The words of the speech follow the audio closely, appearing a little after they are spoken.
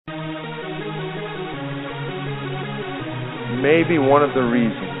maybe one of the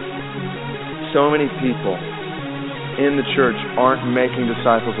reasons so many people in the church aren't making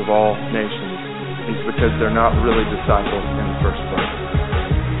disciples of all nations is because they're not really disciples in the first place.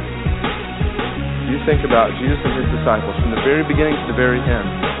 You think about Jesus and his disciples from the very beginning to the very end.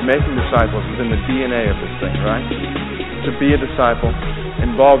 Making disciples is in the DNA of this thing, right? To be a disciple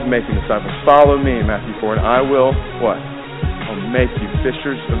involves making disciples. Follow me, Matthew 4, and I will, what? I'll make you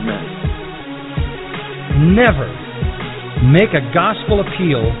fishers of men. Never make a gospel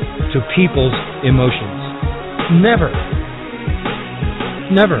appeal to people's emotions. Never.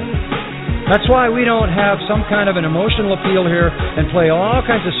 Never. That's why we don't have some kind of an emotional appeal here and play all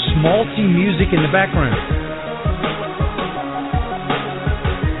kinds of schmaltzy music in the background.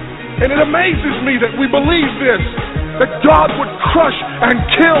 And it amazes me that we believe this, that God would crush and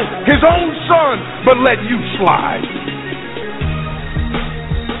kill his own son, but let you slide.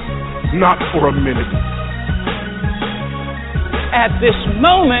 Not for a minute. At this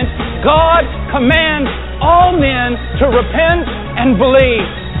moment, God commands all men to repent and believe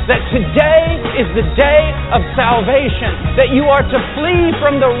that today is the day of salvation, that you are to flee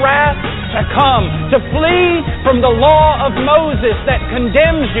from the wrath to come, to flee from the law of Moses that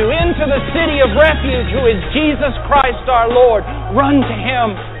condemns you into the city of refuge, who is Jesus Christ our Lord. Run to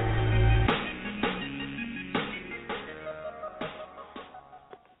him.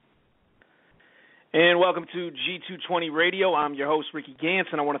 And welcome to G220 Radio. I'm your host, Ricky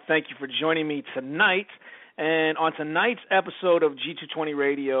Gantz, and I want to thank you for joining me tonight. And on tonight's episode of G220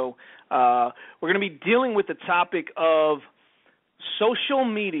 Radio, we're going to be dealing with the topic of social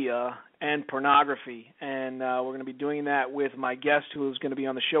media and pornography. And we're going to be doing that with my guest who is going to be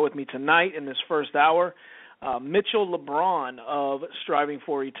on the show with me tonight in this first hour, Mitchell LeBron of Striving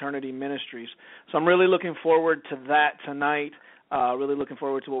for Eternity Ministries. So I'm really looking forward to that tonight. Really looking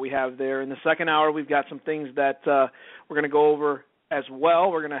forward to what we have there. In the second hour, we've got some things that we're going to go over as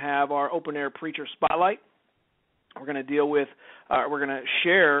well. We're going to have our open-air preacher spotlight. We're going to deal with, we're going to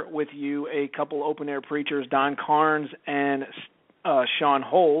share with you a couple open-air preachers, Don Carnes and Sean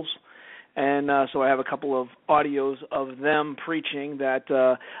Holes. And so I have a couple of audios of them preaching that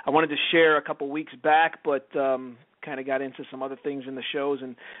I wanted to share a couple weeks back, but kind of got into some other things in the shows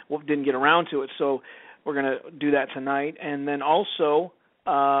and didn't get around to it. So we're going to do that tonight. And then also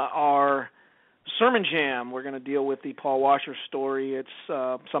our Sermon Jam, we're going to deal with the Paul Washer story. It's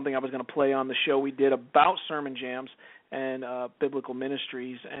something I was going to play on the show we did about sermon jams and biblical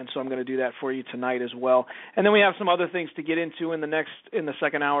ministries, and so I'm going to do that for you tonight as well. And then we have some other things to get into in the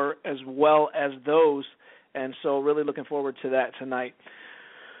second hour as well as those, and so really looking forward to that tonight.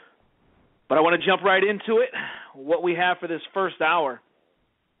 But I want to jump right into it. What we have for this first hour,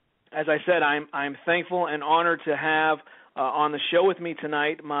 as I said, I'm thankful and honored to have on the show with me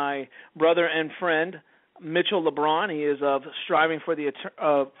tonight my brother and friend, Mitchell LeBron. He is of Striving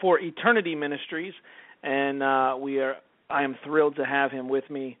for Eternity Ministries, and I am thrilled to have him with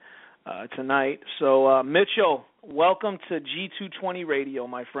me tonight. So, Mitchell, welcome to G220 Radio,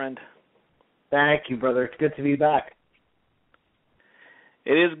 my friend. Thank you, brother. It's good to be back.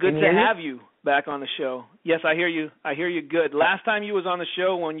 It is good to have you back on the show. Yes, I hear you. I hear you good. Last time you was on the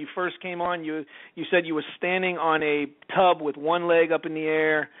show, when you first came on, you said you were standing on a tub with one leg up in the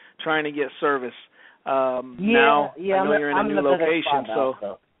air trying to get service. Now I know you're in a new location,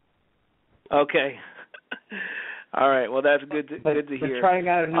 so. Okay. All right. Well, that's good to hear. We're trying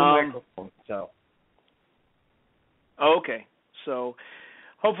out a new microphone, so. Okay. So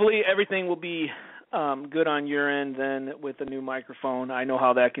hopefully everything will be good on your end then with the new microphone. I know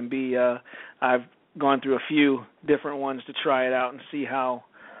how that can be. I've gone through a few different ones to try it out and see how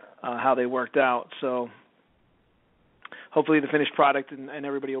they worked out. So hopefully the finished product and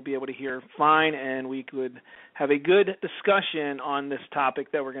everybody will be able to hear fine, and we could have a good discussion on this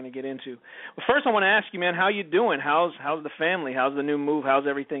topic that we're going to get into. Well, first I want to ask you, man, how you doing? How's the family? How's the new move? How's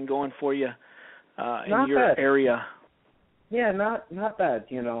everything going for you in your area? Yeah, not bad.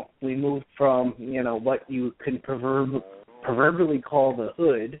 You know, we moved from, what you can proverbially call the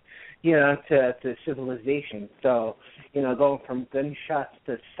hood, to civilization. So, going from gunshots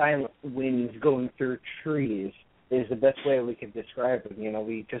to silent winds going through trees is the best way we can describe it.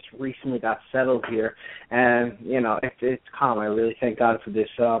 We just recently got settled here, and it's calm. I really thank God for this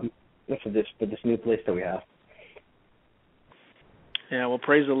new place that we have. Yeah, well,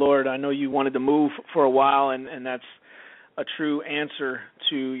 praise the Lord. I know you wanted to move for a while, and that's a true answer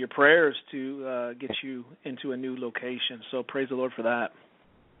to your prayers to get you into a new location. So praise the Lord for that.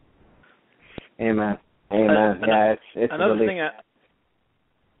 Amen. Amen. Yeah, it's another thing.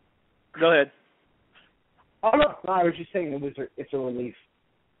 Go ahead. Oh no, I was just saying it's a relief.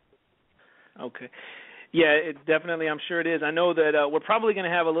 Okay. Yeah, it definitely, I'm sure it is. I know that we're probably going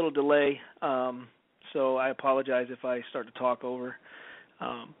to have a little delay, so I apologize if I start to talk over.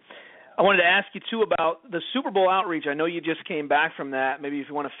 I wanted to ask you, too, about the Super Bowl outreach. I know you just came back from that. Maybe if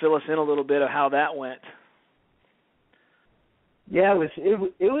you want to fill us in a little bit of how that went. Yeah, it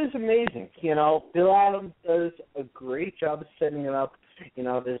was amazing. You know, Bill Adams does a great job of setting it up. You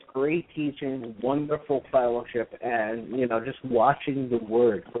know, there's great teaching, wonderful fellowship, and, you know, just watching the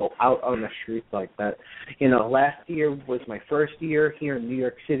word go out on the streets like that. You know, last year was my first year here in New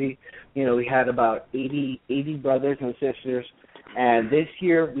York City. You know, we had about 80 brothers and sisters, and this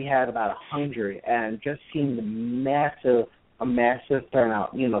year we had about 100, and just seeing a massive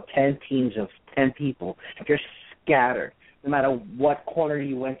turnout, you know, 10 teams of 10 people just scattered. No matter what corner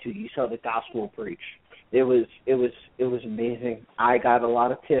you went to, you saw the gospel preached. It was amazing. I got a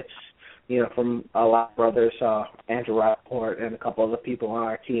lot of tips, you know, from a lot of brothers, Andrew Rappaport and a couple other people on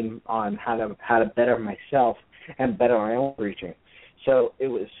our team on how to better myself and better my own preaching. So it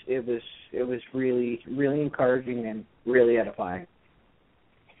was really encouraging and really edifying.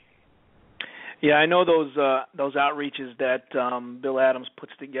 Yeah, I know those outreaches that Bill Adams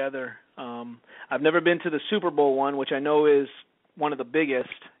puts together. I've never been to the Super Bowl one, which I know is one of the biggest,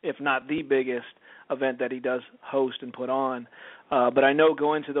 if not the biggest, event that he does host and put on. But I know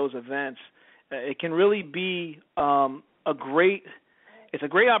going to those events, it can really be a great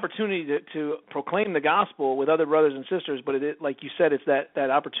opportunity to proclaim the gospel with other brothers and sisters, but like you said, it's that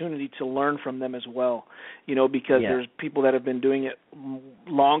opportunity to learn from them as well, you know, because there's people that have been doing it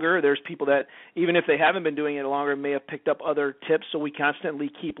longer. There's people that, even if they haven't been doing it longer, may have picked up other tips, so we constantly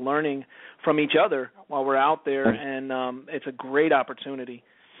keep learning from each other while we're out there, and it's a great opportunity.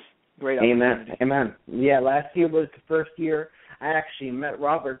 Amen. Yeah, last year was the first year I actually met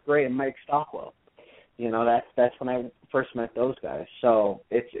Robert Gray and Mike Stockwell. You know, that's when I first met those guys. So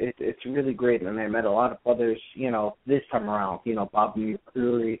it's really great, and I met a lot of others, you know, this time around. You know, Bob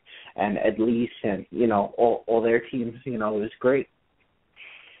McCreary and Ed Lease, and you know, all their teams. You know, it was great.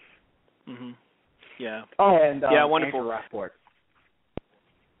 Mhm. Yeah. Oh, and wonderful. Andrew Rappaport.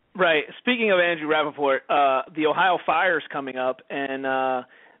 Right. Speaking of Andrew Rappaport, the Ohio Fire is coming up, and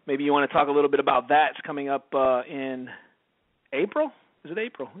maybe you want to talk a little bit about that. It's coming up in April. Is it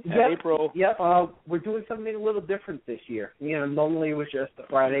April? Yeah, April. Yep. We're doing something a little different this year. You know, normally it was just the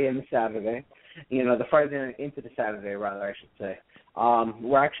Friday and the Saturday. You know, the Friday into the Saturday, rather, I should say.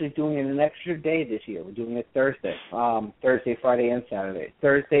 We're actually doing it an extra day this year. We're doing it Thursday. Thursday, Friday, and Saturday.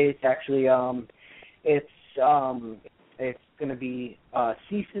 Thursday, it's actually it's going to be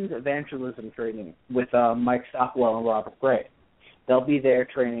seasoned evangelism training with Mike Stockwell and Robert Gray. They'll be there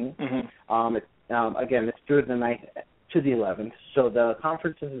training. Again, it's through the 9th to the 11th. So the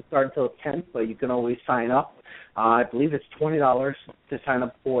conference doesn't start until the 10th, but you can always sign up. I believe it's $20 to sign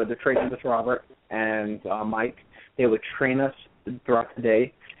up for the training with Robert and Mike. They would train us throughout the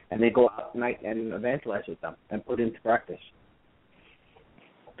day, and they go out at night and evangelize with them and put into practice.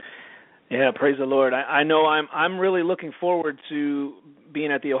 Yeah, praise the Lord. I know I'm really looking forward to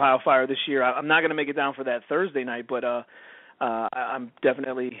being at the Ohio Fire this year. I'm not going to make it down for that Thursday night, but I'm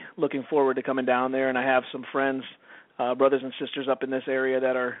definitely looking forward to coming down there, and I have some friends, brothers and sisters up in this area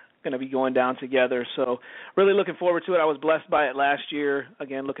that are going to be going down together. So really looking forward to it. I was blessed by it last year.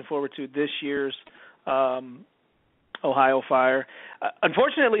 Again, looking forward to this year's Ohio Fire.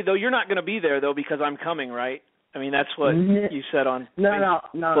 Unfortunately, though, you're not going to be there, though, because I'm coming, right? I mean, that's what you said on Facebook.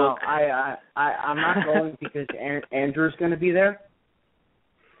 No. I'm not going because Andrew's going to be there.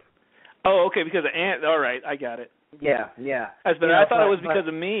 Oh, okay, because of all right, I got it. Yeah. I thought it was because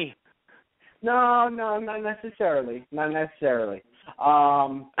of me. No, not necessarily. But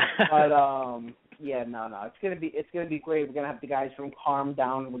it's gonna be great. We're gonna have the guys from Calm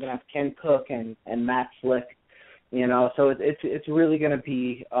Down. We're gonna have Ken Cook and Matt Slick. You know, so it's really gonna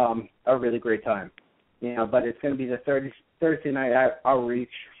be a really great time. You know, but it's gonna be the Thursday night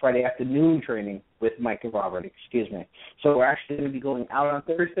outreach, Friday afternoon training with Mike and Robert. Excuse me. So we're actually gonna be going out on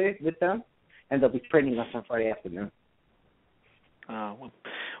Thursday with them, and they'll be training us on Friday afternoon.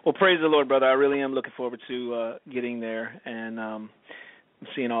 Well, praise the Lord, brother. I really am looking forward to getting there and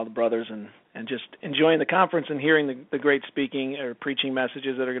seeing all the brothers and just enjoying the conference and hearing the great speaking or preaching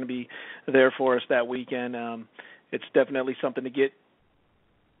messages that are going to be there for us that weekend. It's definitely something to get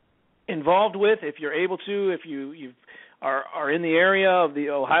involved with if you're able to. If you are in the area of the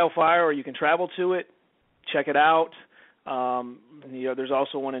Ohio Fire or you can travel to it, check it out. You know, there's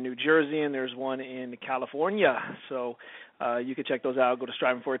also one in New Jersey and there's one in California. So you can check those out. Go to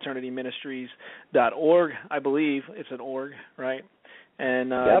strivingforeternityministries.org. I believe it's an org, right?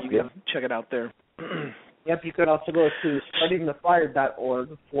 And you can check it out there. Yep, you could also go to startingthefire.org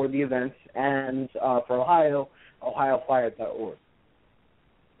for the events, and for Ohio, ohiofire.org.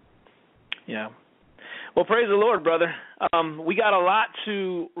 Yeah. Well, praise the Lord, brother. We got a lot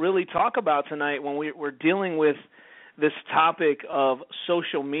to really talk about tonight when we're dealing with this topic of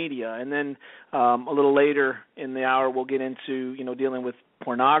social media, and then a little later in the hour we'll get into dealing with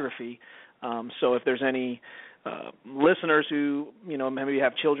pornography. So if there's any listeners who maybe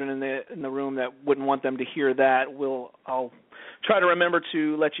have children in the room that wouldn't want them to hear that, I'll try to remember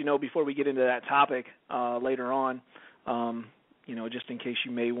to let you know before we get into that topic later on. Just in case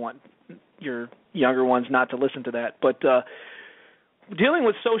you may want your younger ones not to listen to that. But dealing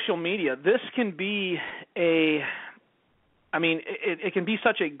with social media, this can be it can be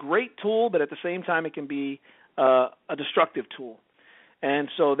such a great tool, but at the same time it can be a destructive tool. And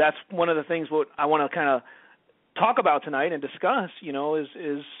so that's one of the things what I want to kind of talk about tonight and discuss,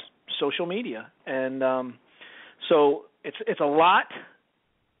 is social media. And so it's a lot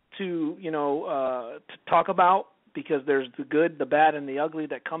to talk about, because there's the good, the bad, and the ugly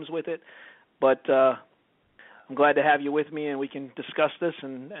that comes with it. But I'm glad to have you with me, and we can discuss this,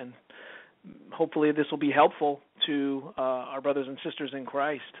 and hopefully this will be helpful to our brothers and sisters in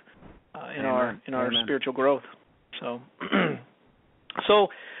Christ in our spiritual growth. So so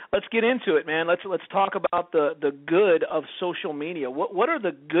let's get into it, man. Let's talk about the good of social media. What are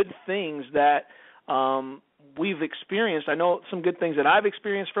the good things that we've experienced? I know some good things that I've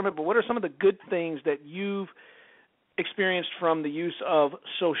experienced from it, but what are some of the good things that you've experienced from the use of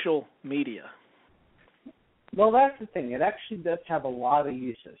social media? Well, that's the thing. It actually does have a lot of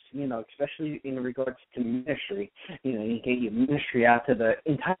uses, especially in regards to ministry. You get your ministry out to the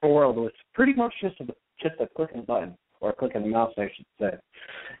entire world with pretty much just a click of a button, or a click of a mouse, I should say.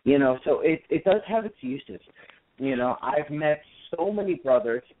 So it does have its uses. I've met so many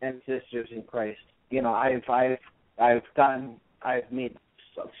brothers and sisters in Christ. I've made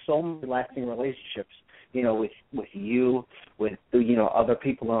so many lasting relationships. With you, with other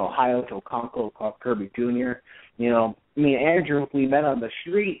people in Ohio, Joe Conkle, Carl Kirby Jr. Me and Andrew, we met on the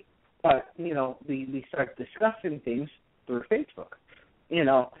street, but we started discussing things through Facebook.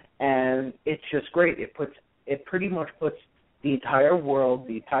 And it's just great. It pretty much puts the entire world,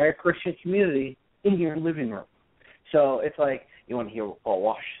 the entire Christian community in your living room. So it's like, you want to hear what Paul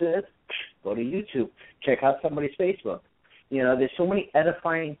Walsh said? Go to YouTube, check out somebody's Facebook. There's so many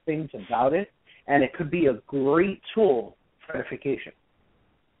edifying things about it. And it could be a great tool for edification.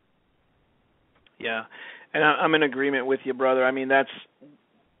 Yeah, and I'm in agreement with you, brother. I've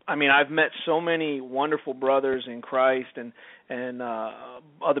met so many wonderful brothers in Christ and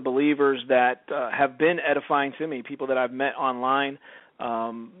other believers that have been edifying to me, people that I've met online,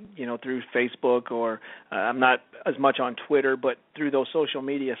 through Facebook, or I'm not as much on Twitter, but through those social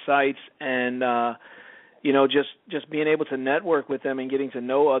media sites, and just being able to network with them and getting to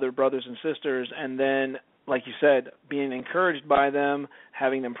know other brothers and sisters, and then, like you said, being encouraged by them,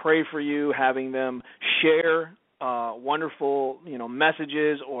 having them pray for you, having them share wonderful,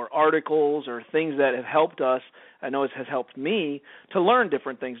 messages or articles or things that have helped us. I know it has helped me to learn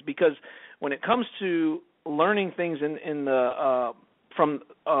different things, because when it comes to learning things in the from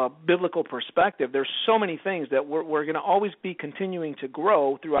a biblical perspective, there's so many things that we're going to always be continuing to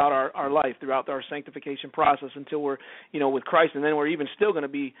grow throughout our life, throughout our sanctification process, until we're, with Christ. And then we're even still going to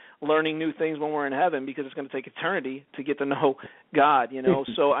be learning new things when we're in heaven, because it's going to take eternity to get to know God,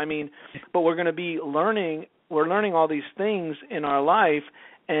 So, but we're going to be learning all these things in our life,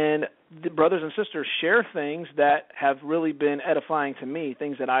 and the brothers and sisters share things that have really been edifying to me,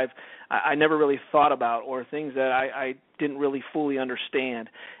 things that I never really thought about, or things that I didn't really fully understand.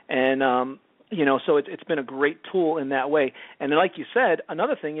 And, so it's been a great tool in that way. And like you said,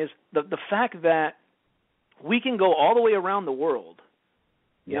 another thing is the fact that we can go all the way around the world,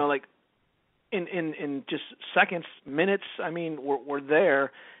 like in just seconds, minutes. We're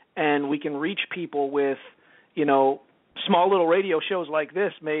there, and we can reach people with, small little radio shows like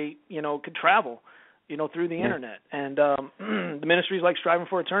this could travel, through the internet. And the ministries like Striving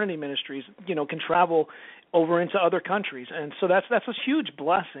for Eternity Ministries, can travel over into other countries. And so that's a huge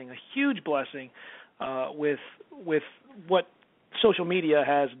blessing with what social media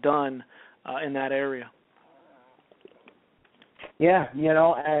has done in that area. Yeah,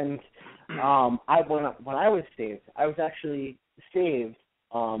 and when I was saved, I was actually saved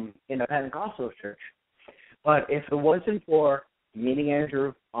in a Pentecostal church. But if it wasn't for meeting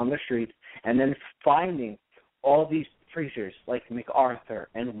Andrew on the street and then finding all these preachers like MacArthur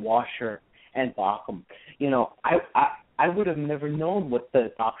and Washer and Bauckham, I would have never known what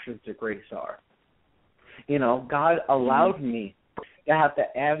the doctrines of grace are. God allowed me have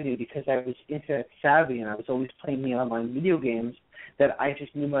that avenue because I was internet savvy and I was always playing the online video games that I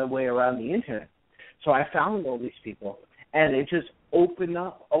just knew my way around the internet. So I found all these people, and it just opened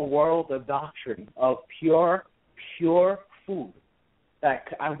up a world of doctrine, of pure food that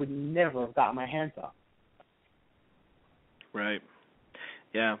I would never have got my hands on. Right.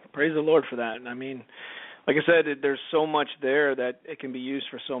 Yeah, praise the Lord for that. I mean, like I said, there's so much there that it can be used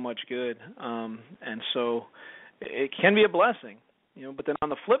for so much good, and so it can be a blessing, you know. But then on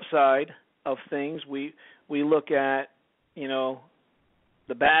the flip side of things, we look at, you know,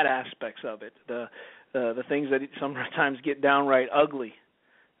 the bad aspects of it, the things that sometimes get downright ugly,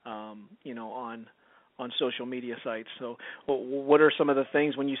 you know, on social media sites. So what are some of the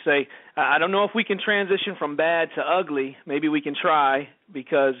things when you say, I don't know if we can transition from bad to ugly, maybe we can try,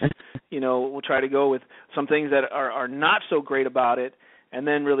 because, you know, we'll try to go with some things that are not so great about it, and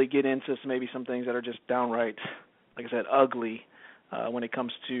then really get into maybe some things that are just downright, like I said, ugly when it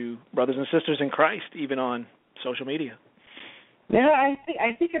comes to brothers and sisters in Christ, even on social media. Yeah,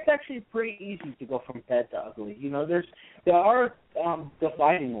 I think it's actually pretty easy to go from bad to ugly. You know, there are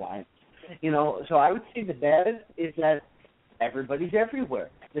dividing lines. You know, so I would say the bad is that everybody's everywhere,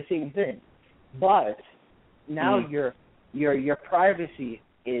 the same thing. But now your privacy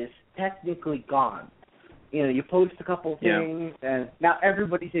is technically gone. You know, you post a couple of things, and now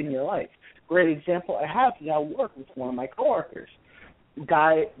everybody's in your life. Great example I have now work with one of my coworkers.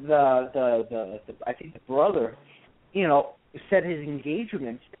 Guy, I think the brother, you know, set his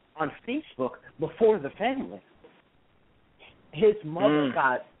engagements on Facebook before the family. His mother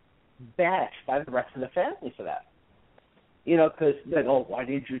got bashed by the rest of the family for that. You know, because they go, why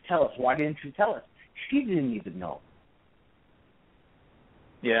didn't you tell us? Why didn't you tell us? She didn't even know.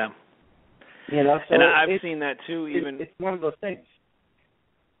 Yeah. You know, so and I've seen that too. Even it's one of those things.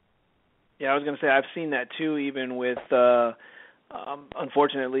 Yeah, I was going to say I've seen that too, even with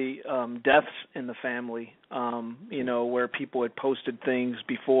unfortunately deaths in the family. You know, where people had posted things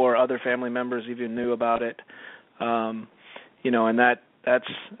before other family members even knew about it. You know, and that's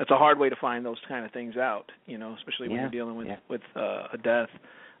a hard way to find those kind of things out, you know, especially when you're dealing with a death.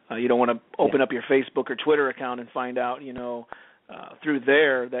 You don't want to open up your Facebook or Twitter account and find out, you know, through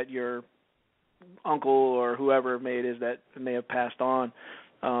there that your uncle or whoever it is that may have passed on.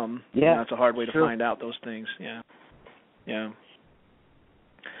 You know, it's a hard way to find out those things.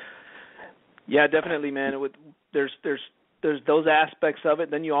 Yeah, definitely, man. There's those aspects of it.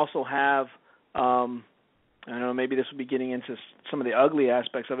 Then you also have I don't know, maybe this would be getting into some of the ugly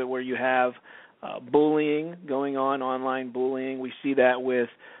aspects of it, where you have bullying going on, online bullying. We see that with,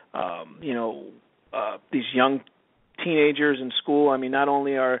 you know, these young teenagers in school. I mean, not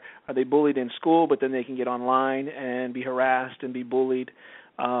only are they bullied in school, but then they can get online and be harassed and be bullied.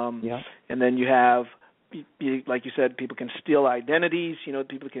 And then you have, like you said, people can steal identities. You know,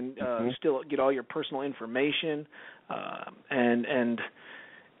 people can still get all your personal information, and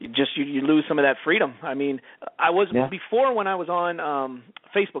you lose some of that freedom. I mean, before, when I was on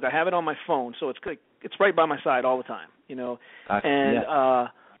Facebook, I have it on my phone, so it's right by my side all the time, you know.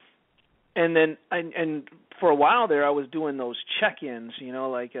 And then for a while there, I was doing those check-ins, you know,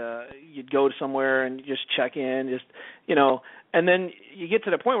 like you'd go to somewhere and just check in, just, you know, and then you get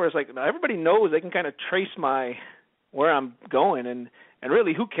to the point where it's like everybody knows, they can kind of trace where I'm going, and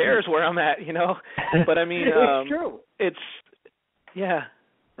really, who cares where I'm at, you know? But I mean, it's true.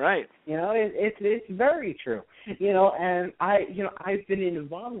 Right. You know, it's very true. You know, and I've been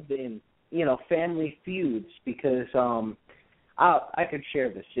involved in, you know, family feuds because I could share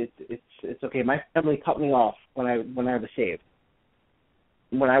this. It's okay. My family cut me off when I was saved.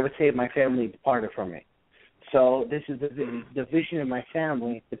 When I was saved, my family departed from me. So this is the division in my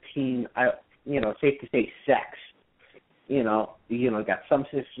family between, you know, safe to say, sex. You know, got some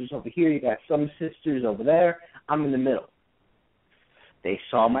sisters over here, you got some sisters over there. I'm in the middle. They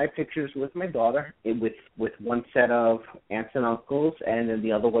saw my pictures with my daughter, with one set of aunts and uncles, and then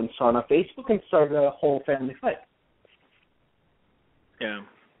the other one saw it on Facebook and started a whole family fight. Yeah.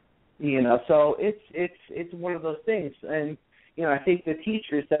 You know, so it's one of those things, and you know, I think the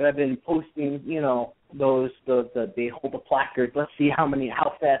teachers that have been posting, you know, they hold the placards. Let's see how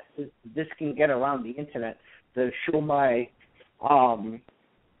fast this can get around the internet to show my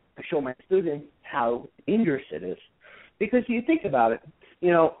students how dangerous it is. Because you think about it,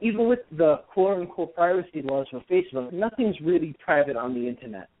 you know, even with the quote-unquote privacy laws for Facebook, nothing's really private on the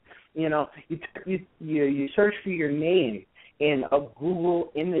internet. You know, you search for your name in a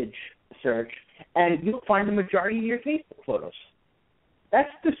Google image search, and you'll find the majority of your Facebook photos. That's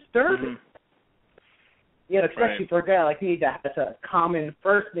disturbing. You know, especially for a guy like me that has a common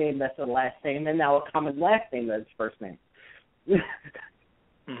first name that's a last name, and now a common last name that's first name.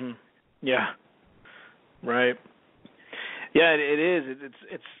 Mhm. Yeah. Right. Yeah, it is.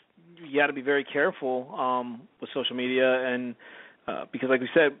 It's you got to be very careful with social media, and because, like we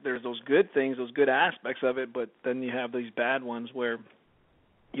said, there's those good things, those good aspects of it, but then you have these bad ones where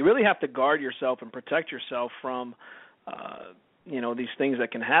you really have to guard yourself and protect yourself from, these things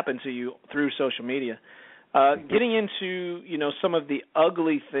that can happen to you through social media. Getting into, some of the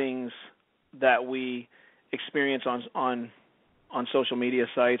ugly things that we experience on social media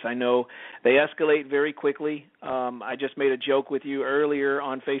sites. I know they escalate very quickly. I just made a joke with you earlier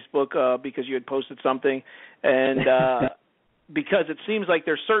on Facebook because you had posted something, and because it seems like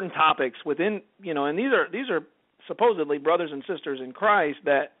there's certain topics within, and these are supposedly brothers and sisters in Christ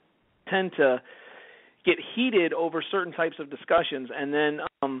that tend to get heated over certain types of discussions, and then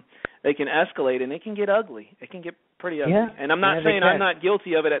they can escalate and it can get ugly. It can get pretty ugly. Yeah. And I'm not saying I'm not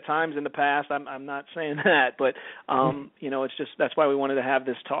guilty of it at times in the past. I'm not saying that, but it's just that's why we wanted to have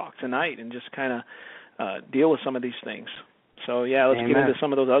this talk tonight and just kind of deal with some of these things. So yeah, let's get into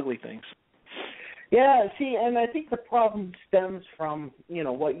some of those ugly things. Yeah, see, and I think the problem stems from,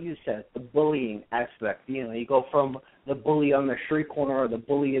 what you said, the bullying aspect. You go from the bully on the street corner or the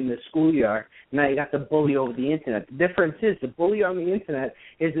bully in the schoolyard, now you got the bully over the internet. The difference is the bully on the internet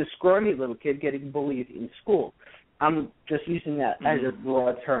is a scrawny little kid getting bullied in school. I'm just using that as a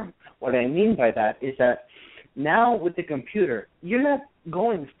broad term. What I mean by that is that now with the computer, you're not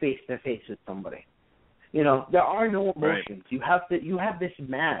going face-to-face with somebody. There are no emotions. Right. You have this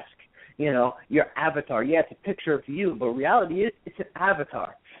mask. Your avatar. Yeah, it's a picture of you, but reality is it's an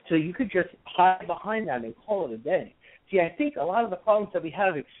avatar. So you could just hide behind that and call it a day. See, I think a lot of the problems that we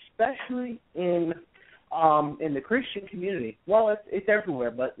have, especially in the Christian community, well, it's everywhere,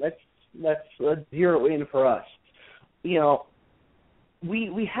 but let's zero in for us. We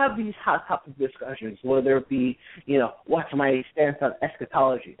have these hot topic discussions, whether it be, what's my stance on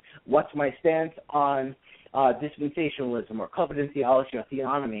eschatology, what's my stance on dispensationalism or covenant theology or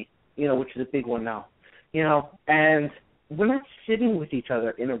theonomy, which is a big one now, and we're not sitting with each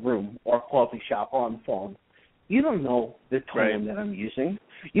other in a room or a coffee shop or on the phone. You don't know the tone that I'm using.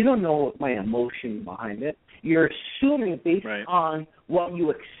 You don't know my emotion behind it. You're assuming based on what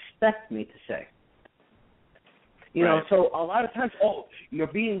you expect me to say. So a lot of times, you're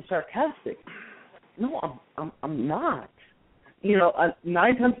being sarcastic. No, I'm not. 9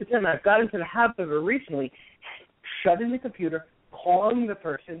 times out of 10, I've got into the habit of it recently, shutting the computer, calling the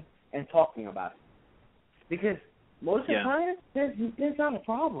person, and talking about it. Because most of the time, there's not a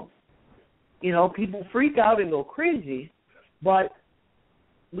problem. People freak out and go crazy, but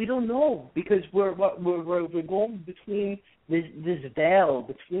we don't know because we're going between this veil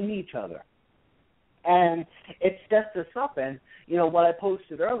between each other. And it sets us up, and what I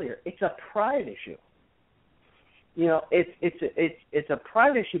posted earlier, it's a pride issue. It's a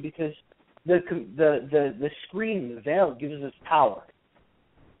pride issue because the screen, the veil, gives us power.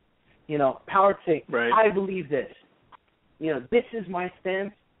 Power to say, I believe this. This is my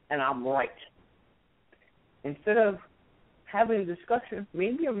stance, and I'm right. Instead of having a discussion,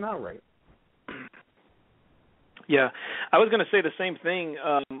 maybe I'm not right. Yeah, I was going to say the same thing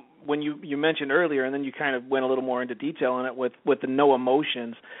when you mentioned earlier, and then you kind of went a little more into detail on it with the no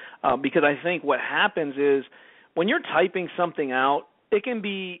emotions, because I think what happens is when you're typing something out, it can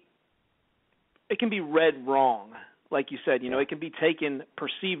be read wrong. Like you said, it can be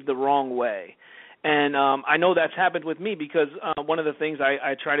perceived the wrong way. And I know that's happened with me because one of the things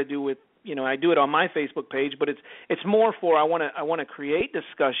I try to do with, I do it on my Facebook page, but it's more for I want to create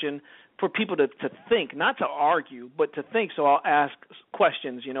discussion for people to think, not to argue, but to think. So I'll ask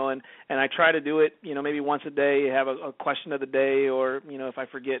questions, and I try to do it, maybe once a day, have a question of the day, or, if I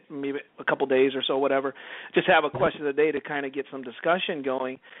forget, maybe a couple days or so, whatever, just have a question of the day to kind of get some discussion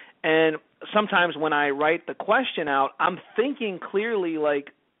going. And sometimes when I write the question out, I'm thinking clearly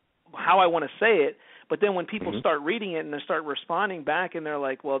like how I want to say it, but then when people start reading it and they start responding back and they're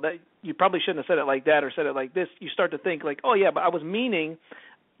like, well, that you probably shouldn't have said it like that or said it like this, you start to think like, oh, yeah, but I was meaning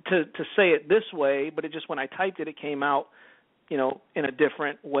to say it this way, but it just when I typed it, it came out, in a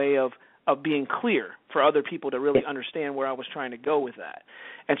different way of being clear for other people to really understand where I was trying to go with that.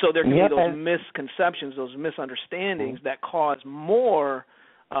 And so there can be those misconceptions, those misunderstandings that cause more,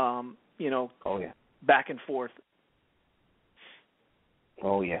 back and forth.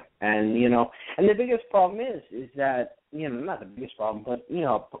 Oh, yeah. And, and the biggest problem is that, not the biggest problem, but,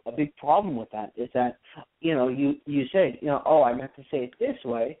 a big problem with that is that, you say, I meant to say it this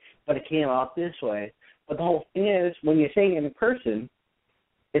way, but it came out this way. But the whole thing is, when you're saying it in person,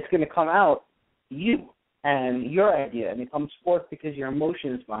 it's going to come out you. and your idea, and it comes forth because your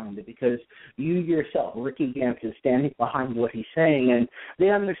emotions behind it, because you yourself, Ricky Gantz, is standing behind what he's saying, and they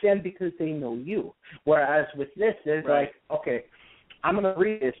understand because they know you. Whereas with this, it's like, okay, I'm going to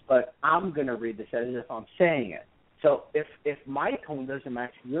read this, but I'm going to read this as if I'm saying it. So if my tone doesn't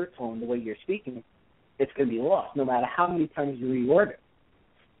match your tone, the way you're speaking, it's going to be lost, no matter how many times you reword it.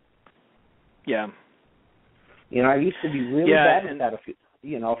 Yeah. You know, I used to be really bad at that a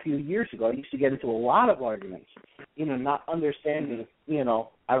few years ago. I used to get into a lot of arguments, not understanding,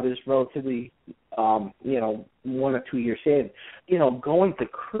 I was relatively, 1 or 2 years in, going to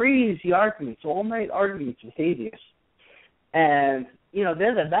crazy arguments, all-night arguments with atheists. And,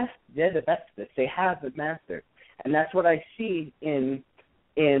 they're the best. They're the best at this. They have it mastered. And that's what I see in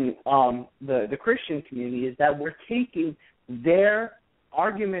the Christian community, is that we're taking their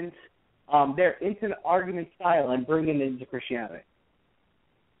arguments, their intimate argument style, and bringing it into Christianity.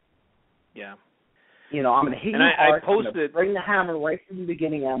 Yeah. I'm going to hit you hard. I'm going to bring the hammer right from the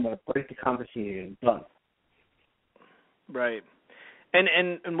beginning, and I'm going to break the conversation. Done. Right.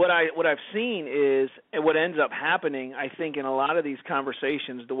 And what I've seen is, and what ends up happening, I think, in a lot of these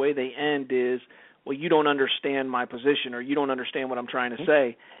conversations, the way they end is, well, you don't understand my position, or you don't understand what I'm trying to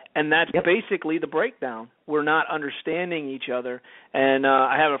say. And that's basically the breakdown. We're not understanding each other. And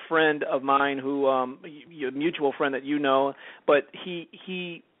I have a friend of mine who, a mutual friend that you know, but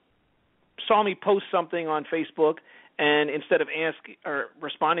he saw me post something on Facebook, and instead of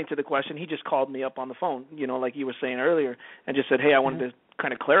responding to the question, he just called me up on the phone, like you were saying earlier, and just said, hey, I wanted to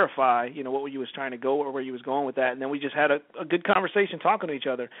kind of clarify, what you was trying to go or where you was going with that. And then we just had a good conversation talking to each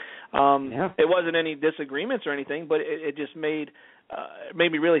other. It wasn't any disagreements or anything, but it just made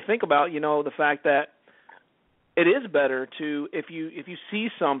me really think about, the fact that it is better to, if you see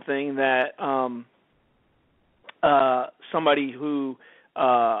something that somebody who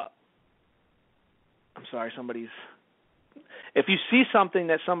if you see something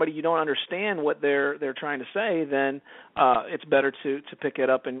that somebody you don't understand what they're trying to say, then it's better to pick it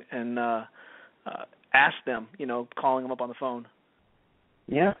up and ask them, calling them up on the phone.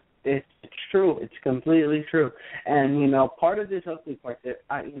 Yeah, it's true. It's completely true. And part of this ugly part that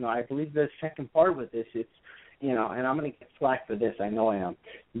I believe the second part with this, it's and I'm going to get flack for this. I know I am.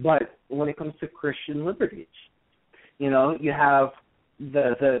 But when it comes to Christian liberties, you have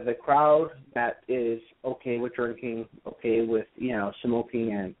the crowd that is okay with drinking, okay with,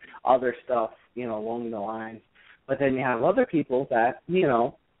 smoking and other stuff, along the lines. But then you have other people that,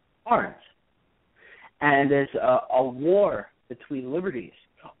 aren't. And there's a war between liberties.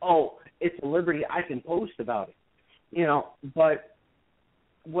 Oh, it's a liberty, I can post about it. But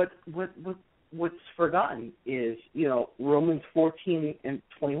what's forgotten is, Romans 14 and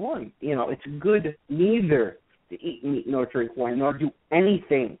 21. It's good neither to eat meat nor drink wine, nor do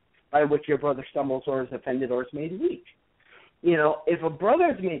anything by which your brother stumbles or is offended or is made weak. If a brother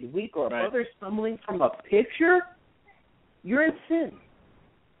is made weak or a brother is stumbling from a picture, you're in sin.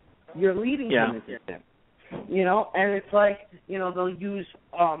 You're leading him into sin. And it's like, they'll use,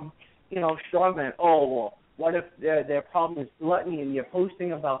 straw man. Oh, well, what if their problem is gluttony and you're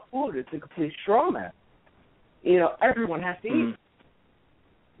posting about food? It's a complete straw man. Everyone has to eat.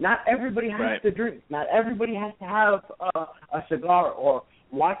 Not everybody has to drink. Not everybody has to have a cigar or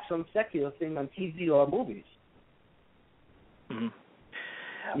watch some secular thing on TV or movies. Mm-hmm.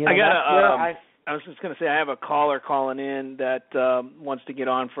 I was just going to say, I have a caller calling in that wants to get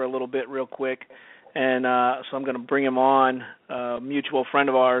on for a little bit real quick. And so I'm going to bring him on, a mutual friend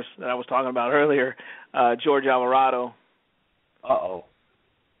of ours that I was talking about earlier, George Alvarado. Uh-oh.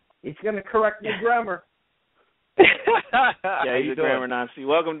 He's going to correct the grammar. Yeah, he's a grammar Nazi.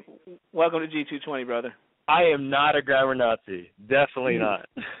 Welcome to G220, brother. I am not a grammar Nazi. Definitely not.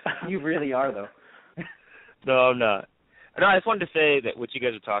 You really are, though. No, I'm not. No, I just wanted to say that what you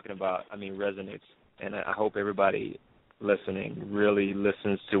guys are talking about, resonates. And I hope everybody listening really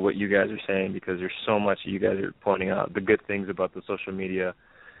listens to what you guys are saying, because there's so much you guys are pointing out, the good things about the social media,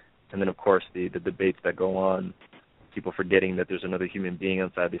 and then, of course, the debates that go on, people forgetting that there's another human being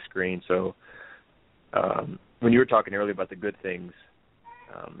inside the screen. So when you were talking earlier about the good things,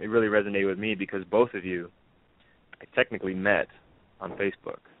 it really resonated with me, because both of you, I technically met on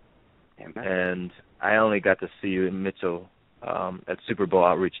Facebook. Amen. And I only got to see you in Mitchell at Super Bowl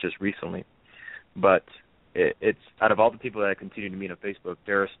Outreach just recently. But it's out of all the people that I continue to meet on Facebook,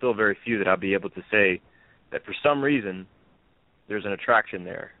 there are still very few that I'll be able to say that for some reason there's an attraction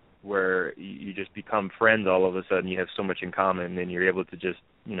there where you just become friends all of a sudden. You have so much in common, and you're able to just,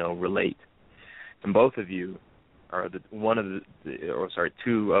 relate. And both of you are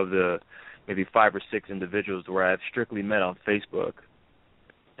two of the maybe 5 or 6 individuals where I've strictly met on Facebook.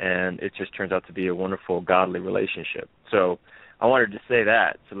 and it just turns out to be a wonderful, godly relationship. So I wanted to say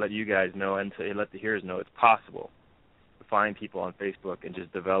that to let you guys know and to let the hearers know it's possible to find people on Facebook and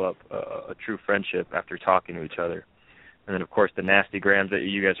just develop a true friendship after talking to each other. And then, of course, the nasty grams that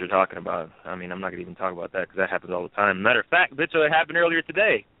you guys are talking about. I mean, I'm not going to even talk about that because that happens all the time. Matter of fact, bitch, it happened earlier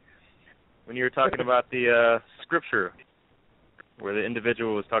today when you were talking about the scripture where the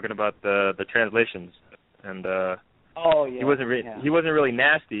individual was talking about the translations. And he wasn't really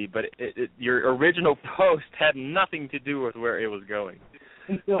nasty, but your original post had nothing to do with where it was going.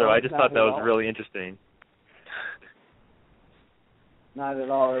 No, so I just thought that was really interesting. Not at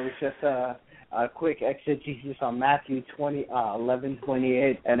all. It was just a quick exegesis on Matthew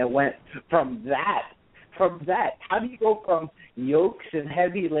 11:28, and it went from that. How do you go from yokes and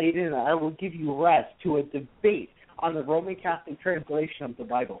heavy laden, and I will give you rest, to a debate on the Roman Catholic translation of the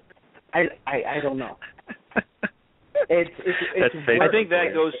Bible? I don't know. It's I think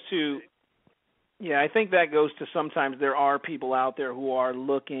that goes to. Yeah, I think that goes to sometimes there are people out there who are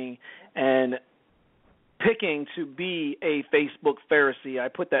looking and picking to be a Facebook Pharisee. I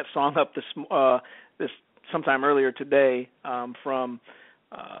put that song up this sometime earlier today from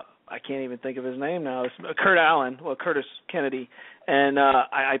I can't even think of his name now. It's Curtis Kennedy, and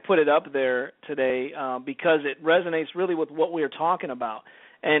I put it up there today because it resonates really with what we are talking about.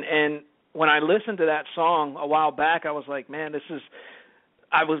 And when I listened to that song a while back, I was like, man,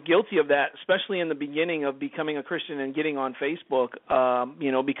 I was guilty of that, especially in the beginning of becoming a Christian and getting on Facebook,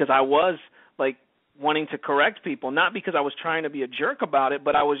 because I was like wanting to correct people, not because I was trying to be a jerk about it,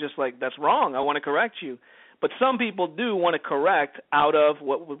 but I was just like, that's wrong. I want to correct you. But some people do want to correct out of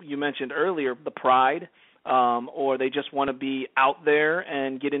what you mentioned earlier, the pride, or they just want to be out there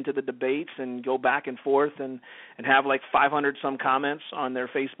and get into the debates and go back and forth and have like 500 some comments on their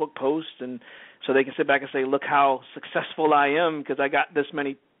Facebook posts, and so they can sit back and say, look how successful I am because I got this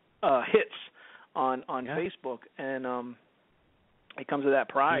many hits on Facebook, and it comes to that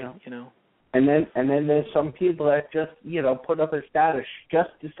pride, And then there's some people that just put up a status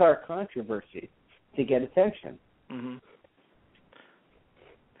just to start controversy to get attention. Mm-hmm.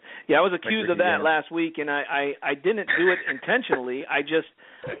 Yeah, I was accused of that last week, and I didn't do it intentionally.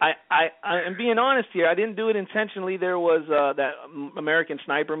 I'm being honest here. I didn't do it intentionally. There was that American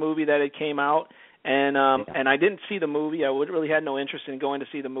Sniper movie that had came out, and I didn't see the movie. I really had no interest in going to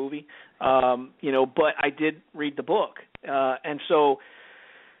see the movie, but I did read the book, and so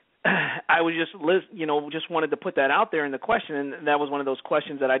I was just wanted to put that out there in the question, and that was one of those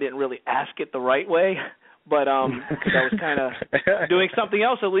questions that I didn't really ask it the right way, but because I was kind of doing something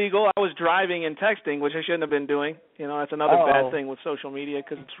else illegal. I was driving and texting, which I shouldn't have been doing. That's another bad thing with social media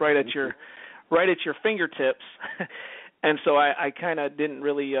because it's right at your fingertips, and so I kind of didn't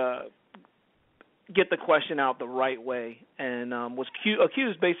really get the question out the right way, and was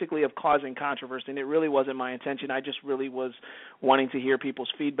accused basically of causing controversy, and it really wasn't my intention. I just really was wanting to hear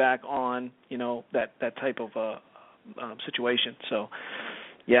people's feedback on that type of situation. So,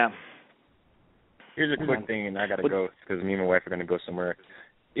 yeah. Here's a quick thing, and I gotta go because me and my wife are gonna go somewhere.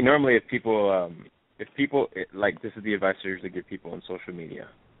 Normally, if people like, this is the advice I usually give people on social media.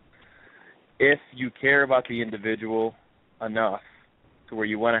 If you care about the individual enough to where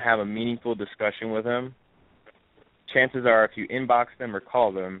you want to have a meaningful discussion with them, chances are if you inbox them or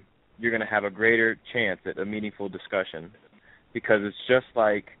call them, you're going to have a greater chance at a meaningful discussion, because it's just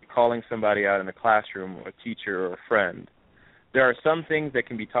like calling somebody out in a classroom, or a teacher, or a friend. There are some things that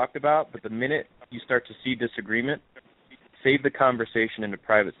can be talked about, but the minute you start to see disagreement, save the conversation in a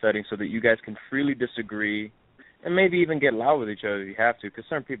private setting so that you guys can freely disagree and maybe even get loud with each other if you have to, because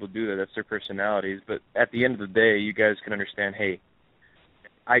some people do that. That's their personalities. But at the end of the day, you guys can understand, hey,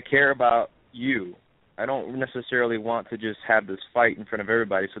 I care about you. I don't necessarily want to just have this fight in front of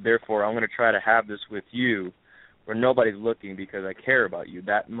everybody, so therefore I'm going to try to have this with you where nobody's looking because I care about you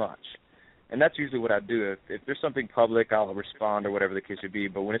that much. And that's usually what I do. If there's something public, I'll respond or whatever the case would be.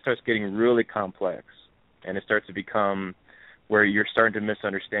 But when it starts getting really complex and it starts to become where you're starting to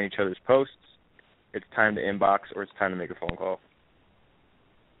misunderstand each other's posts, it's time to inbox or it's time to make a phone call.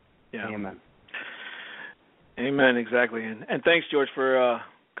 Yeah. Amen, exactly. And thanks, George, for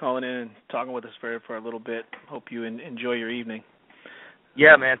calling in and talking with us for a little bit. Hope you enjoy your evening.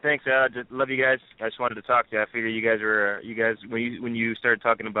 Yeah, man, thanks. Just love you guys. I just wanted to talk to you. I figured you guys when you started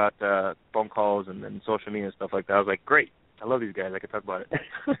talking about phone calls and then social media and stuff like that, I was like, great. I love these guys. I can talk about it.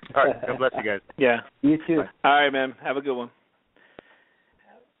 All right, God bless you guys. Yeah. You too. All right, man. Have a good one.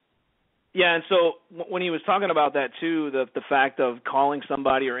 Yeah, and so when he was talking about that too, the fact of calling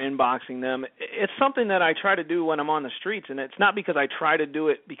somebody or inboxing them, it's something that I try to do when I'm on the streets, and it's not because I try to do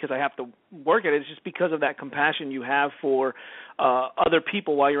it because I have to work at it. It's just because of that compassion you have for other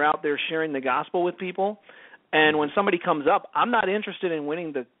people while you're out there sharing the gospel with people. And when somebody comes up, I'm not interested in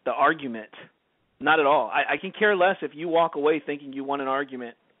winning the argument, not at all. I can care less if you walk away thinking you won an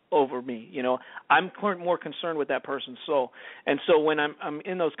argument over me. I'm more concerned with that person's soul. And so when I'm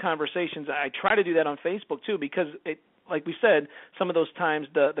in those conversations, I try to do that on Facebook too, because like we said, some of those times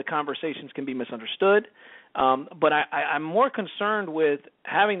the conversations can be misunderstood. But I'm more concerned with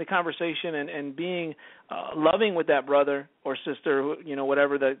having the conversation and being loving with that brother or sister,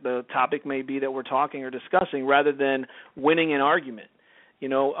 whatever the topic may be that we're talking or discussing, rather than winning an argument.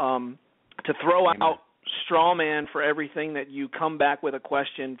 To throw out straw man for everything that you come back with a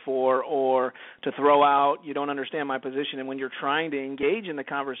question for, or to throw out you don't understand my position, and when you're trying to engage in the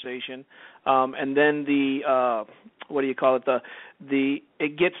conversation, and then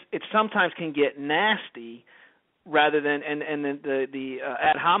it sometimes can get nasty, rather than and then the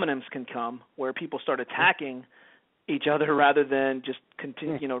ad hominems can come where people start attacking each other rather than just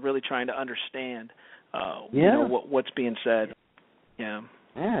continue, really trying to understand what's being said. Yeah,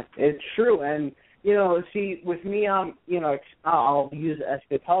 it's true. And see, with me, I'll use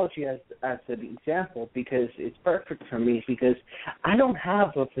eschatology as an example because it's perfect for me, because I don't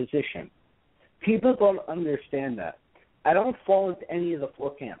have a position. People don't understand that. I don't fall into any of the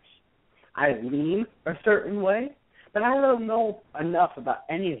four camps. I lean a certain way, but I don't know enough about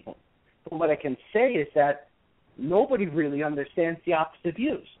any of them. But what I can say is that nobody really understands the opposite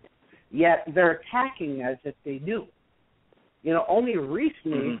views, yet they're attacking as if they do. Only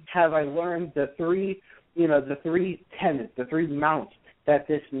recently have I learned the three tenets, the three mounts that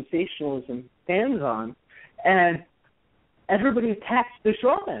dispensationalism stands on, and everybody attacks the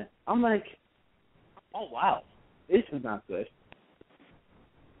straw man. I'm like, oh wow, this is not good.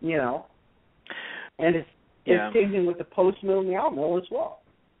 And it's changing with the post-millennial as well.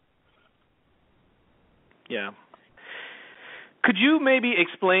 Yeah. Could you maybe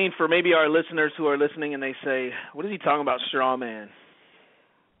explain for maybe our listeners who are listening and they say, what is he talking about, straw man?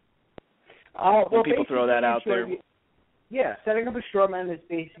 When people throw that out there. Yeah, setting up a straw man is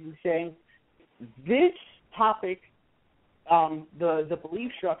basically saying this topic, the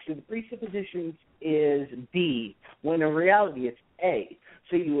belief structure, the presuppositions is B, when in reality it's A.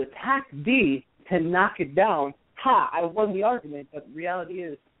 So you attack B to knock it down. I won the argument, but the reality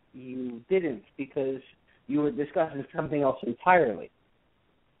is you didn't, because you were discussing something else entirely.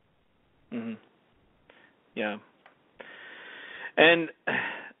 Mm-hmm. Yeah. And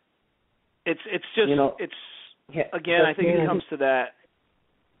it's just again, I think it comes to that.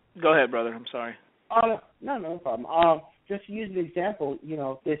 Go ahead, brother. I'm sorry. No problem. Just to use an example,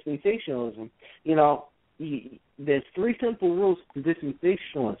 dispensationalism. There's three simple rules to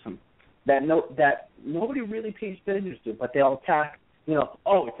dispensationalism that nobody really pays attention to, but they'll attack.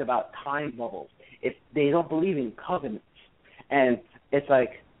 It's about time bubbles. If they don't believe in covenants, and it's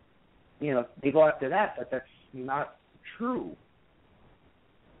like, they go after that, but that's not true.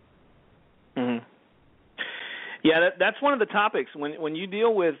 Mm-hmm. Yeah, that's one of the topics when you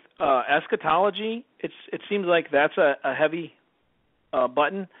deal with eschatology. It seems like that's a heavy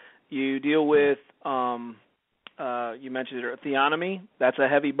button. You deal with you mentioned it, theonomy. That's a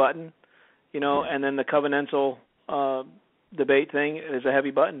heavy button, and then the covenantal debate thing is a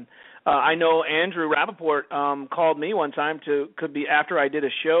heavy button. I know Andrew Rappaport called me one time could be after I did a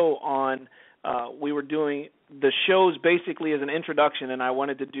show on. We were doing the shows basically as an introduction, and I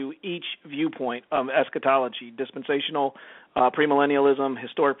wanted to do each viewpoint of eschatology: dispensational, premillennialism,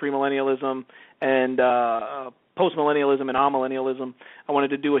 historic premillennialism, and postmillennialism and amillennialism. I wanted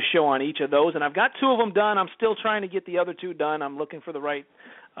to do a show on each of those, and I've got two of them done. I'm still trying to get the other two done. I'm looking for the right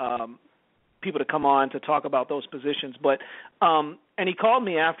people to come on to talk about those positions. But and he called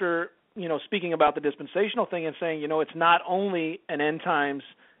me after speaking about the dispensational thing and saying, it's not only an end times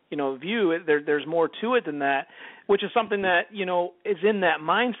view. There's more to it than that, which is something that is in that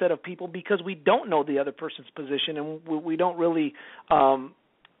mindset of people, because we don't know the other person's position, and we don't really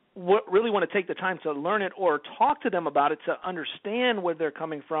want to take the time to learn it or talk to them about it to understand where they're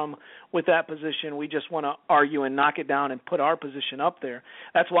coming from with that position. We just want to argue and knock it down and put our position up there.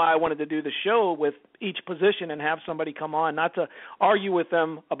 That's why I wanted to do the show with each position and have somebody come on, not to argue with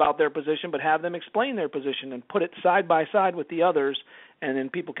them about their position, but have them explain their position and put it side by side with the others, and then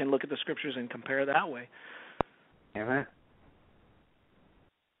people can look at the scriptures and compare that way. Amen.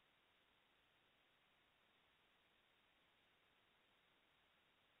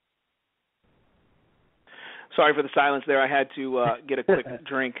 Sorry for the silence there. I had to get a quick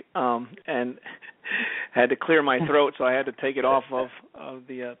drink and had to clear my throat, so I had to take it off of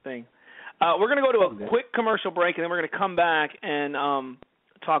the thing. We're going to go to a quick commercial break, and then we're going to come back and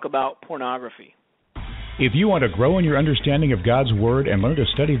talk about pornography. If you want to grow in your understanding of God's Word and learn to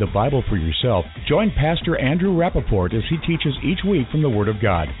study the Bible for yourself, join Pastor Andrew Rappaport as he teaches each week from the Word of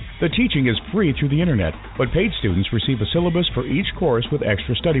God. The teaching is free through the Internet, but paid students receive a syllabus for each course with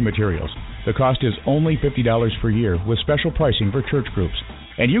extra study materials. The cost is only $50 per year with special pricing for church groups.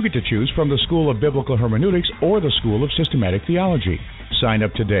 And you get to choose from the School of Biblical Hermeneutics or the School of Systematic Theology. Sign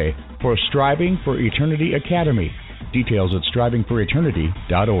up today for Striving for Eternity Academy. Details at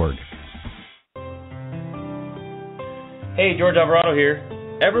strivingforeternity.org. Hey, George Alvarado here.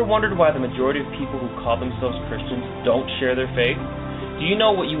 Ever wondered why the majority of people who call themselves Christians don't share their faith? Do you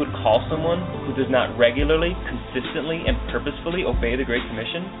know what you would call someone who does not regularly, consistently, and purposefully obey the Great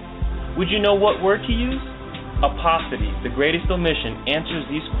Commission? Would you know what word to use? Apostasy, the greatest omission, answers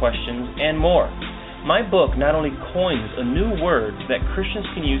these questions and more. My book not only coins a new word that Christians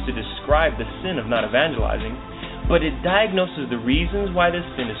can use to describe the sin of not evangelizing, but it diagnoses the reasons why this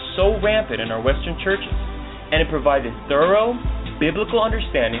sin is so rampant in our Western churches. And it provides a thorough, biblical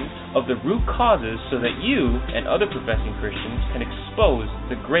understanding of the root causes so that you and other professing Christians can expose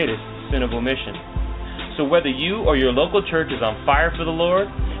the greatest sin of omission. So whether you or your local church is on fire for the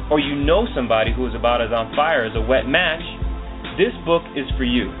Lord, or you know somebody who is about as on fire as a wet match, this book is for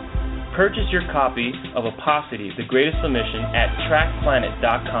you. Purchase your copy of Apostasy, the Greatest Omission at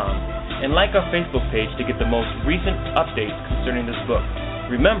trackplanet.com and like our Facebook page to get the most recent updates concerning this book.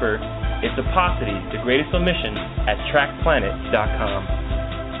 Remember, it's Apostasy, the Greatest Omission at trackplanet.com.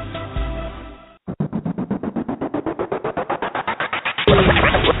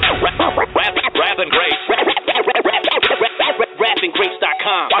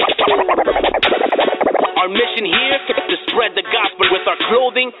 Rappinggrace.com. Our mission here is to spread the gospel with our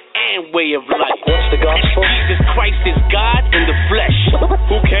clothing and way of life. What's the gospel? Jesus Christ is God in the flesh,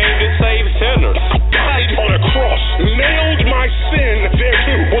 who came to save sinners. Died on a cross, nailed my sin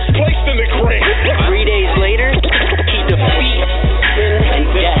thereto, was placed in the grave. 3 days later, he defeats sin and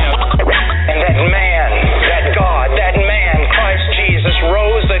death. And that man, that God, that man, Christ Jesus,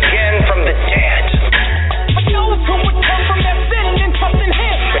 rose again from the dead.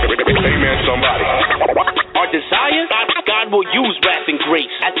 Amen, somebody. Our desire, God will use wrath and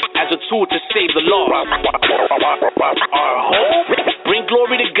grace as a tool to save the lost. Our hope, bring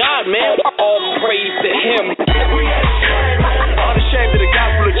glory to God, man. All praise to Him. Unashamed of the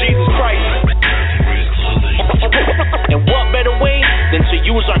gospel of Jesus Christ. And what better way than to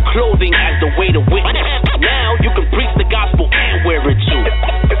use our clothing as the way to witness? Now you can preach the gospel and wear it too.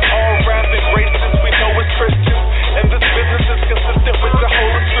 It's all wrath and grace since we know it's Christian, and this business is consistent with the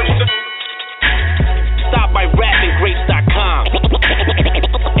Holy Scripture. Stop by rappinggrace.com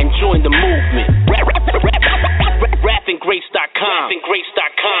and join the movement. Rappinggrace.com.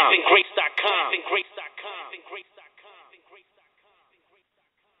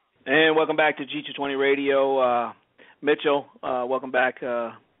 And welcome back to G220 Radio. Mitchell, welcome back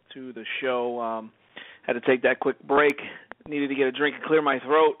to the show. Had to take that quick break. Needed to get a drink and clear my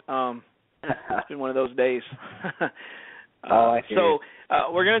throat. It's been one of those days. So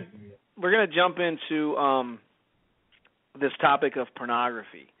we're gonna jump into this topic of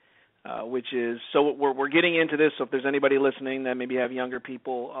pornography, which is, so we're getting into this. So if there's anybody listening that maybe have younger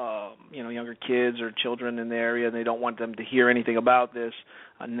people, younger kids or children in the area, and they don't want them to hear anything about this,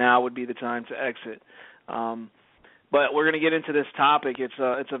 now would be the time to exit. But we're going to get into this topic. It's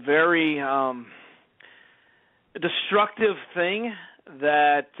a very destructive thing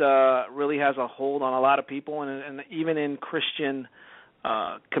that really has a hold on a lot of people, and even in Christian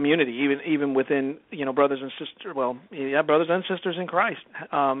community, even within brothers and sisters. Well, yeah, brothers and sisters in Christ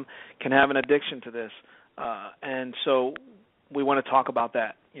can have an addiction to this, and so we want to talk about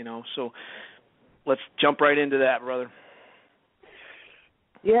that. So let's jump right into that, brother.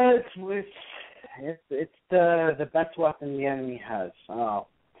 Yeah, it's the best weapon the enemy has.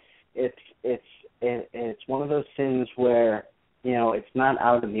 It's one of those sins where it's not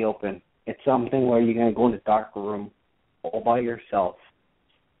out in the open. It's something where you're gonna go in a dark room all by yourself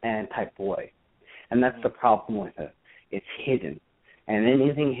and type away, and that's the problem with it. It's hidden, and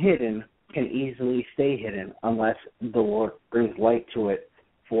anything hidden can easily stay hidden unless the Lord brings light to it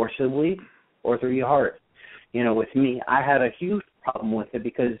forcibly or through your heart. With me, I had a huge problem with it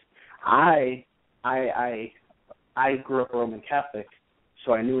because I grew up Roman Catholic,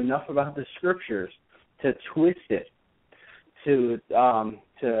 so I knew enough about the scriptures to twist it to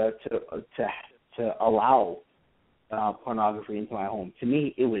allow pornography into my home. To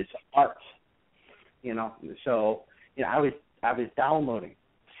me, it was art. So I was downloading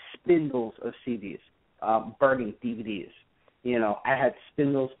spindles of CDs, burning DVDs. I had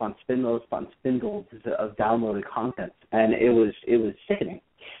spindles upon spindles upon spindles of downloaded content, and it was sickening.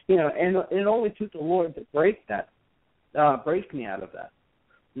 And it only took the Lord to break me out of that.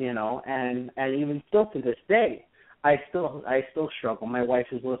 And even still to this day, I still struggle. My wife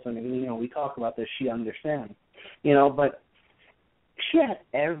is listening. We talk about this. She understands. But she had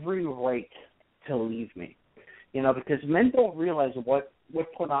every right to leave me. Because men don't realize what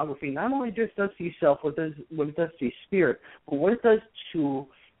pornography not only just does to yourself, what it does to your spirit, but what it does to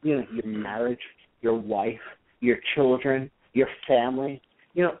your marriage, your wife, your children, your family.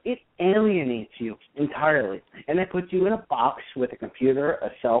 It alienates you entirely, and it puts you in a box with a computer, a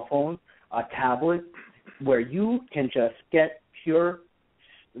cell phone, a tablet, where you can just get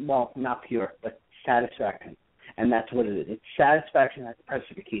not pure, but satisfaction, and that's what it is. It's satisfaction at the press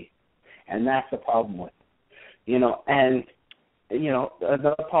of a key, and that's the problem with it. And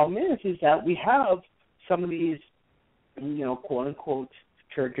the problem is that we have some of these, quote unquote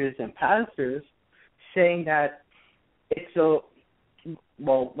churches and pastors saying that it's a.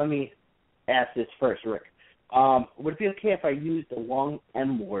 Well, let me ask this first, Rick. Would it be okay if I use the long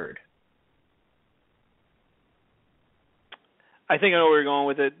M word? I think I know where you're going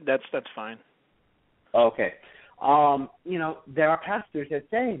with it. That's fine. Okay. There are pastors that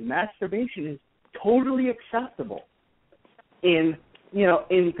say masturbation is totally acceptable in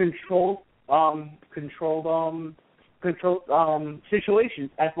controlled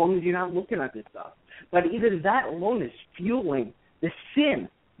situations, as long as you're not looking at this stuff. But even that alone is fueling the sin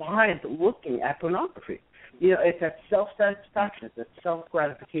behind looking at pornography. It's that self-satisfaction, it's that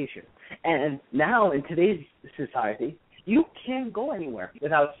self-gratification. And now in today's society, you can't go anywhere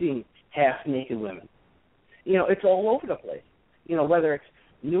without seeing half-naked women. It's all over the place. Whether it's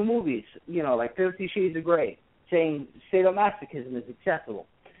new movies, like 50 Shades of Grey, saying sadomasochism is acceptable,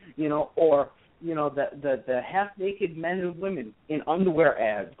 or the half-naked men and women in underwear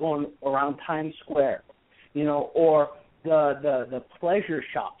ads going around Times Square, or the pleasure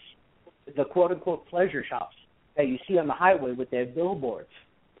shops, the quote-unquote pleasure shops that you see on the highway with their billboards.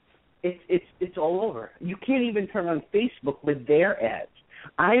 It's all over. You can't even turn on Facebook with their ads.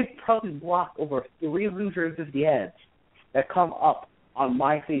 I've probably blocked over 350 ads that come up on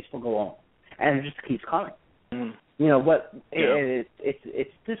my Facebook alone, and it just keeps coming. Mm.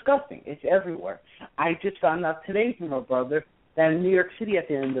 It's disgusting. It's everywhere. I just found out today from my brother that in New York City at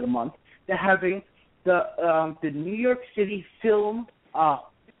the end of the month, they're having the New York City Film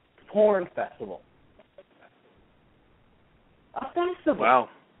Porn Festival. A festival. Wow.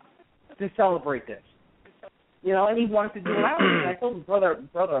 To celebrate this. And he wanted to do it out. And I told him, brother,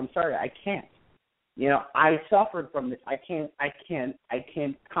 I'm sorry, I can't. I suffered from this. I can't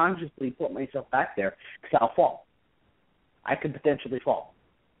consciously put myself back there because I'll fall. I could potentially fall.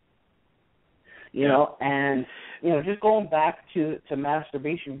 And just going back to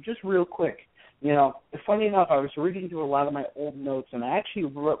masturbation, just real quick. Funny enough, I was reading through a lot of my old notes, and I actually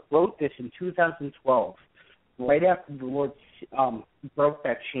wrote this in 2012, right after the Lord broke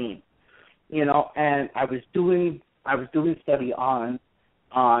that chain. And I was doing study on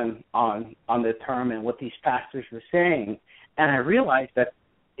the term and what these pastors were saying, and I realized that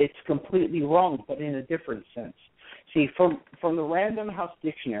it's completely wrong, but in a different sense. See, from the Random House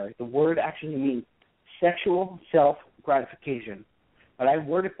Dictionary, the word actually means sexual self-gratification, but I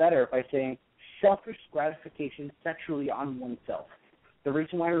word it better by saying selfish gratification sexually on oneself. The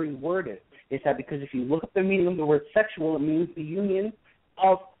reason why I reword it is that because if you look up the meaning of the word sexual, it means the union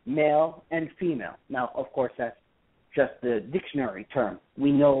of male and female. Now, of course, that's just the dictionary term.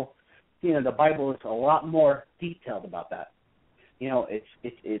 We know, the Bible is a lot more detailed about that.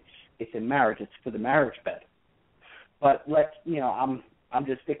 It's in marriage. It's for the marriage bed. But I'm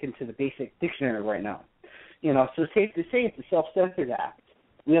just sticking to the basic dictionary right now. So safe to say it's a self-centered act.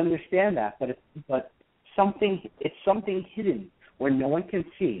 We understand that, but it's something hidden where no one can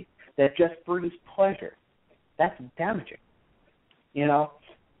see that just brings pleasure. That's damaging.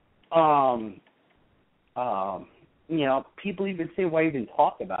 People even say, why even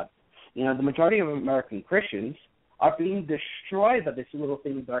talk about it? The majority of American Christians are being destroyed by this little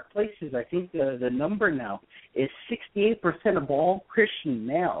thing in dark places. I think the number now is 68% of all Christian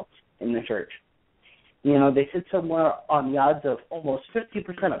males in the church. They said somewhere on the odds of almost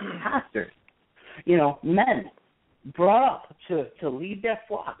 50% of pastors, men brought up to lead their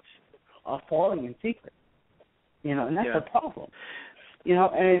flocks are falling in secret. And that's a problem.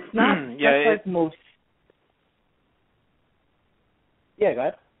 And it's not like most. Yeah, go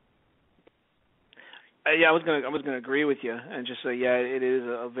ahead. I was gonna agree with you and just say, yeah, it is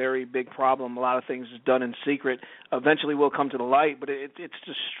a very big problem. A lot of things is done in secret. Eventually, will come to the light, but it's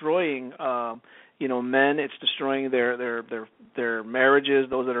destroying, men. It's destroying their marriages.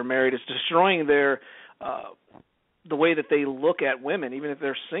 Those that are married, it's destroying their the way that they look at women, even if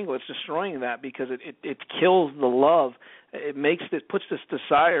they're single. It's destroying that because it kills the love. It puts this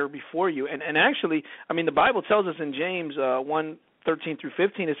desire before you. And actually, I mean, the Bible tells us in James 1:13 through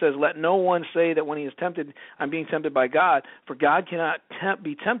 15, it says, "Let no one say that when he is tempted, I'm being tempted by God, for God cannot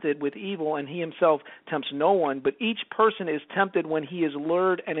be tempted with evil, and he himself tempts no one. But each person is tempted when he is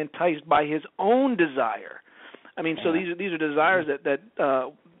lured and enticed by his own desire." I mean, so these are desires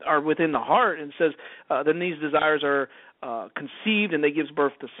that are within the heart, and it says then these desires are conceived, and they gives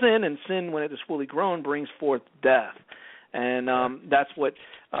birth to sin, and sin, when it is fully grown, brings forth death. And that's what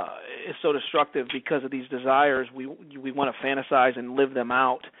is so destructive, because of these desires. We want to fantasize and live them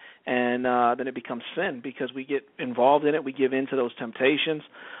out, and then it becomes sin because we get involved in it. We give in to those temptations.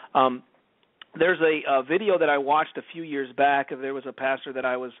 There's a video that I watched a few years back. There was a pastor that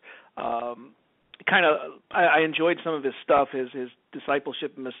I was I enjoyed some of his stuff, his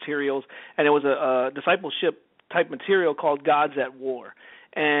discipleship materials, and it was a discipleship type material called "God's at War."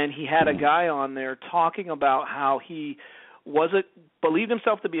 And he had a guy on there talking about how he believed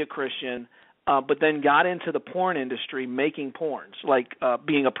himself to be a Christian, but then got into the porn industry, making porns, like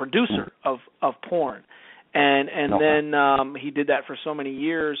being a producer of porn. And then he did that for so many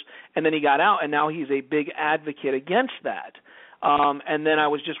years, and then he got out, and now he's a big advocate against that. And then I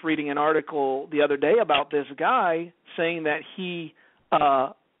was just reading an article the other day about this guy saying that he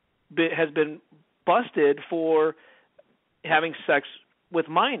has been busted for having sex with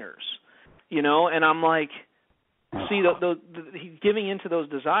minors, and I'm like, see, he's giving into those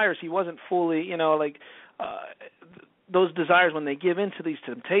desires. He wasn't fully, those desires, when they give into these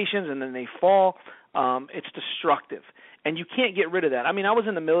temptations and then they fall, it's destructive. And you can't get rid of that. I mean, I was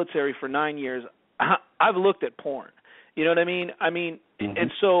in the military for 9 years. I've looked at porn. You know what I mean?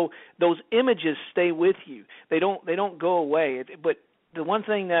 And so those images stay with you. They don't go away. But the one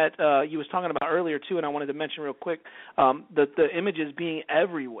thing that you was talking about earlier too, and I wanted to mention real quick, the images being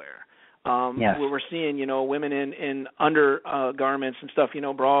everywhere. Yes. Where we're seeing, women in undergarments and stuff,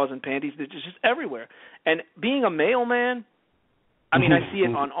 bras and panties, it's just everywhere. And being a male man, I mean, I see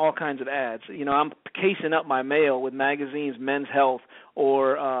it on all kinds of ads. I'm casing up my mail with magazines, Men's Health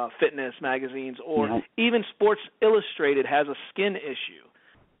or fitness magazines, or even Sports Illustrated has a skin issue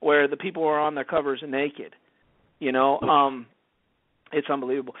where the people are on their covers naked. It's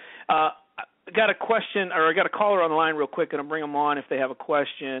unbelievable. I got a question, or I got a caller on the line real quick, and I'll bring them on if they have a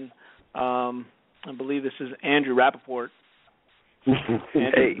question. I believe this is Andrew Rappaport. Andrew,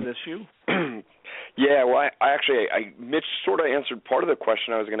 is this you? Yeah, well, Mitch sort of answered part of the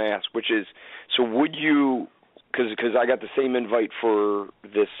question I was going to ask, which is, so would you, because I got the same invite for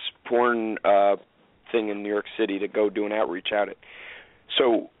this porn thing in New York City to go do an outreach at it.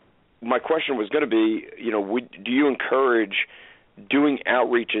 So my question was going to be, do you encourage doing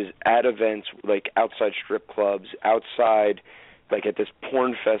outreaches at events like outside strip clubs, outside, like at this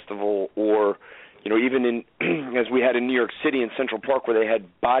porn festival, or even in as we had in New York City in Central Park where they had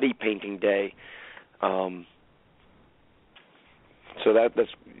body painting day. So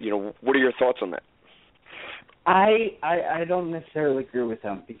that's what are your thoughts on that? I don't necessarily agree with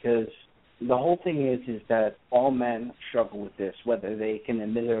them, because the whole thing is that all men struggle with this, whether they can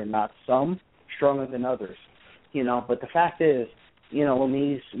admit it or not. Some stronger than others, But the fact is, when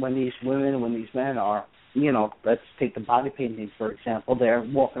these women, when these men are, let's take the body painting for example. They're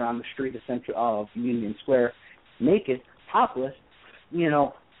walking around the street of Union Square, naked, topless.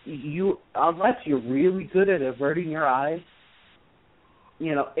 You unless you're really good at averting your eyes,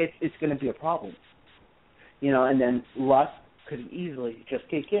 it's going to be a problem. And then lust could easily just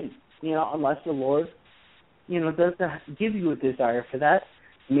kick in. Unless the Lord, does give you a desire for that,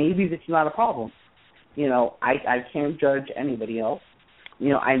 maybe that's not a problem. I can't judge anybody else.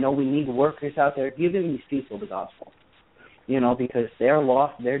 I know we need workers out there giving these people the gospel. Because they're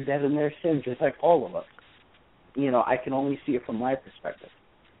lost, they're dead in their sins, just like all of us. I can only see it from my perspective.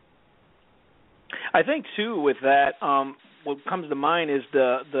 I think too with that, what comes to mind is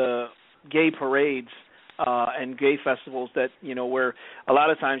the gay parades and gay festivals that where a lot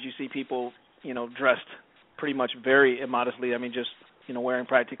of times you see people dressed pretty much very immodestly. I mean, just wearing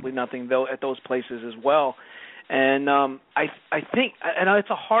practically nothing though at those places as well. And I think, and it's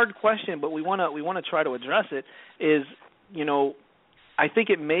a hard question, but we want to try to address it. Is I think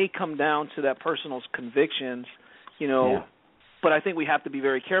it may come down to that person's convictions. But I think we have to be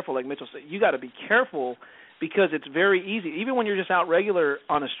very careful. Like Mitchell said, you got to be careful because it's very easy. Even when you're just out regular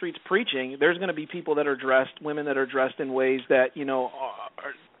on the streets preaching, there's going to be people that are dressed, women that are dressed in ways that,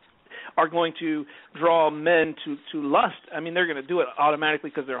 are going to draw men to lust. I mean, they're going to do it automatically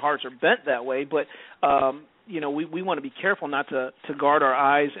because their hearts are bent that way. But, we want to be careful not to guard our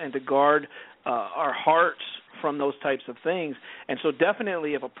eyes and to guard our hearts from those types of things. And so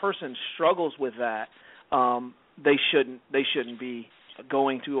definitely if a person struggles with that, they shouldn't be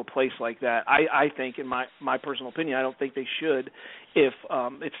going to a place like that. I think, in my personal opinion, I don't think they should if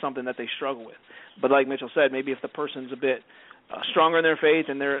it's something that they struggle with. But like Mitchell said, maybe if the person's a bit stronger in their faith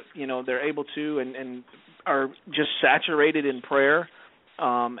and they're able to and are just saturated in prayer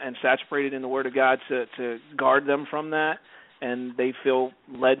and saturated in the Word of God to guard them from that, and they feel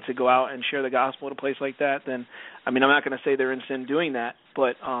led to go out and share the gospel at a place like that, then, I'm not going to say they're in sin doing that,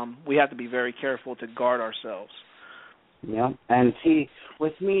 but we have to be very careful to guard ourselves. Yeah, and see,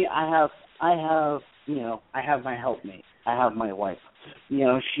 with me, I have my helpmate. I have my wife.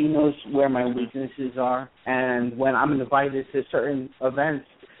 She knows where my weaknesses are, and when I'm invited to certain events,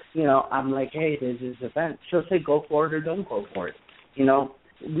 I'm like, hey, there's this event. She'll say, go for it or don't go for it.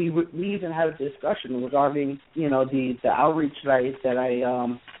 We even had a discussion regarding, the outreach that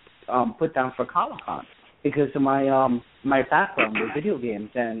I put down for Comic-Con because of my background with video games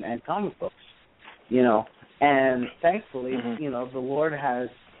and comic books, and thankfully, the Lord has,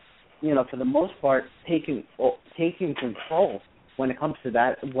 for the most part, taken control when it comes to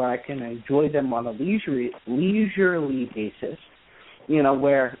that, where I can enjoy them on a leisurely basis,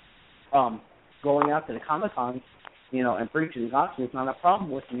 where going out to the Comic-Cons, and preaching the gospel is not a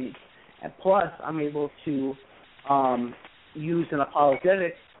problem with me. And plus, I'm able to use an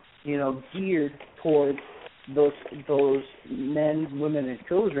apologetic, geared towards those men, women, and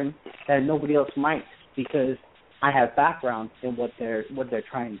children that nobody else might, because I have background in what they're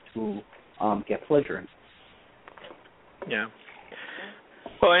trying to get pleasure in. Yeah.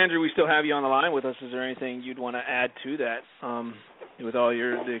 Well, Andrew, we still have you on the line with us. Is there anything you'd want to add to that, with all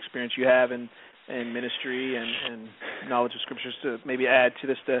the experience you have in ministry and knowledge of scriptures, to maybe add to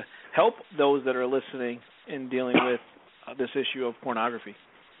this to help those that are listening in dealing with this issue of pornography?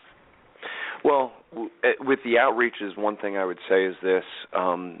 Well, with the outreaches, one thing I would say is this.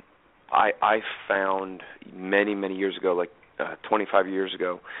 I found many, many years ago, like 25 years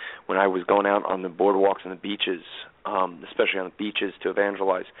ago, when I was going out on the boardwalks and the beaches, especially on the beaches to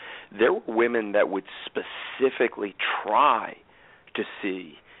evangelize, there were women that would specifically try to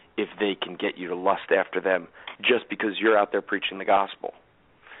see if they can get you to lust after them just because you're out there preaching the gospel.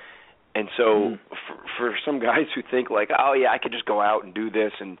 And so for some guys who think like, oh, yeah, I could just go out and do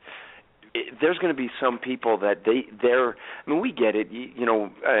this, and there's going to be some people that we get it.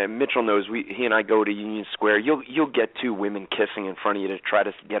 Mitchell knows. He and I go to Union Square. You'll get two women kissing in front of you to try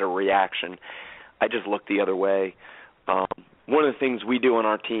to get a reaction. I just look the other way. One of the things we do on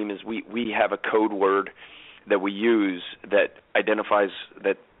our team is we have a code word that we use that identifies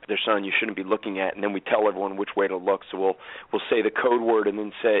that there's something you shouldn't be looking at, and then we tell everyone which way to look. So we'll say the code word and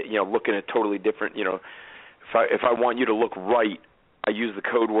then say, look in a totally different, if I want you to look right, I use the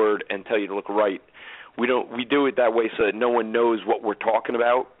code word and tell you to look right. We do it that way so that no one knows what we're talking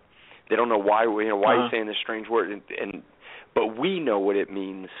about. They don't know why you're saying this strange word, but we know what it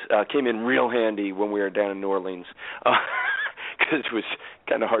means. Came in real handy when we were down in New Orleans. Because it was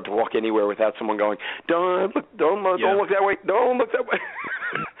kind of hard to walk anywhere without someone going, don't look that way, don't look that way.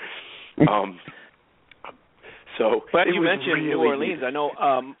 So but you mentioned really New Orleans. I know.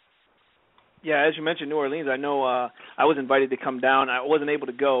 As you mentioned New Orleans, I know I was invited to come down. I wasn't able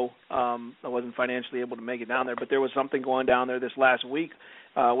to go. I wasn't financially able to make it down there, but there was something going down there this last week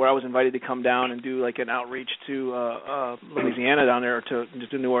where I was invited to come down and do like an outreach to Louisiana down there, or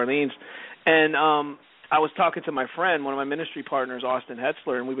to New Orleans. And I was talking to my friend, one of my ministry partners, Austin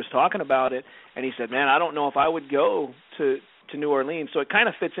Hetzler, and we was talking about it, and he said, man, I don't know if I would go to New Orleans. So it kind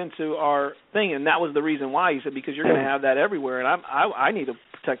of fits into our thing, and that was the reason why. He said, because you're going to have that everywhere, and I need to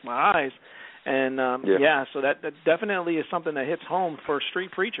protect my eyes. And, so that definitely is something that hits home for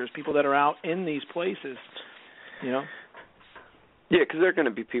street preachers, people that are out in these places, Yeah, because there are going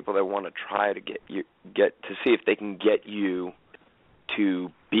to be people that want to try to get to see if they can get you to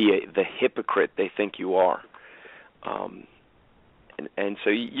be the hypocrite they think you are. And so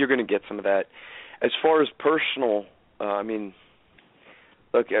you're going to get some of that. As far as personal,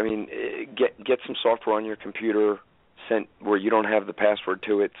 get some software on your computer sent where you don't have the password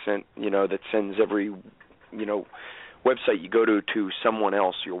to it, that sends every, website you go to someone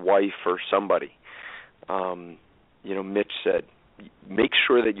else, your wife or somebody. Mitch said, make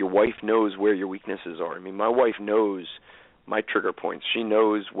sure that your wife knows where your weaknesses are. My wife knows my trigger points. She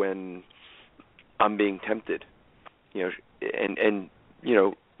knows when I'm being tempted, and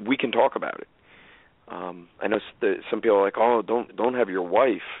we can talk about it. I know some people are like, oh, don't have your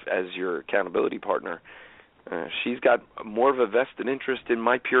wife as your accountability partner. She's got more of a vested interest in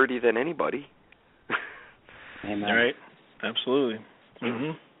my purity than anybody. Amen. Right. Absolutely.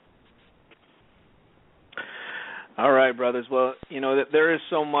 Mm-hmm. All right, brothers. Well, there is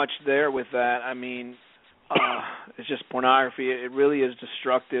so much there with that. I mean, it's just pornography. It really is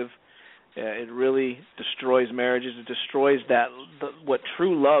destructive. It really destroys marriages. It destroys what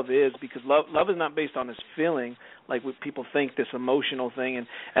true love is, because love is not based on this feeling like what people think, this emotional thing.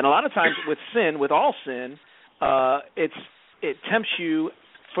 And a lot of times with sin, with all sin, it tempts you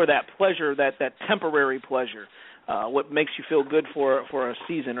for that pleasure, that temporary pleasure, what makes you feel good for a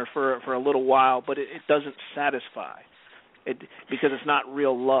season or for a little while, but it doesn't satisfy. Because it's not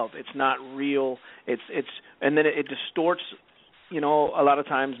real love. It's not real. And then it distorts, a lot of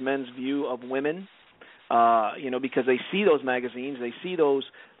times men's view of women, because they see those magazines, they see those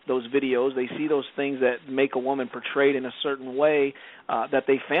videos, they see those things that make a woman portrayed in a certain way, that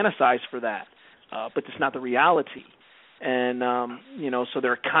they fantasize for that, but it's not the reality. And so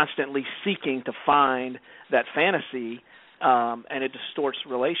they're constantly seeking to find that fantasy, and it distorts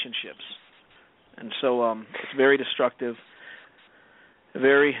relationships. And so it's very destructive.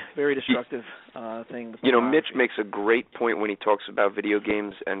 Very, very destructive thing. Mitch makes a great point when he talks about video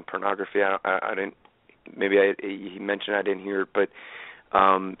games and pornography. I didn't. Maybe he mentioned I didn't hear it, but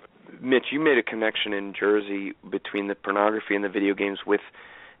Mitch, you made a connection in Jersey between the pornography and the video games with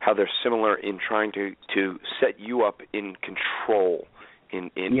how they're similar in trying to set you up in control in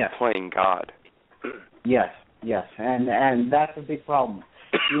yes. playing God. Yes, and that's a big problem.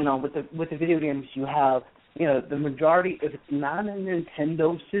 With the video games, you have. The majority, if it's not a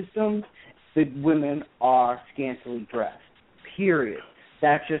Nintendo system, the women are scantily dressed. Period.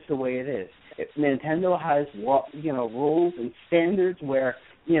 That's just the way it is. If Nintendo has, rules and standards where,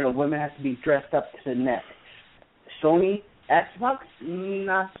 women have to be dressed up to the neck. Sony, Xbox,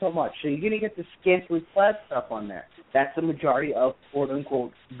 not so much. So you're going to get the scantily clad stuff on there. That's the majority of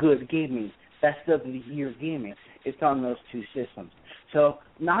quote-unquote good gaming. Best of the year gaming. It's on those two systems. So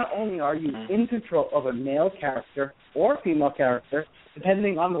not only are you in control of a male character or a female character,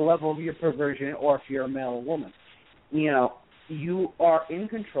 depending on the level of your perversion or if you're a male or woman, you are in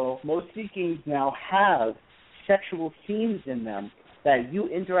control. Most of these games now have sexual scenes in them that you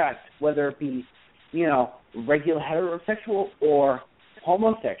interact, whether it be, regular heterosexual or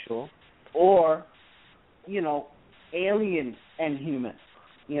homosexual or, alien and human.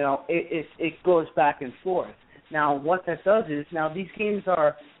 It goes back and forth. Now, what that does is, these games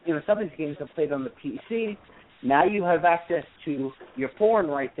are, some of these games are played on the PC. Now you have access to your porn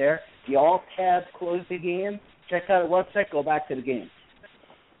right there. You alt-tab, close the game, check out a website, go back to the game.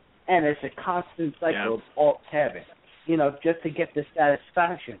 And it's a constant cycle of alt-tabbing, just to get the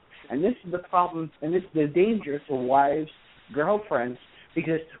satisfaction. And this is the problem, and this is the danger to wives, girlfriends,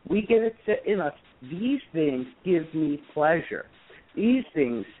 because we get it set in us. These things give me pleasure. These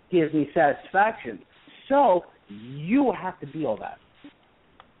things give me satisfaction. So you have to be all that.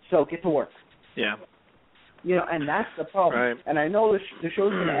 So get to work. Yeah. And that's the problem. Right. And I know the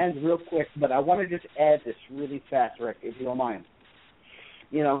show's going to end real quick, but I want to just add this really fast, Rick, if you don't mind.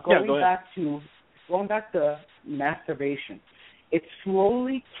 Going back to masturbation, it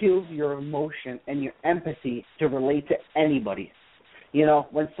slowly kills your emotion and your empathy to relate to anybody.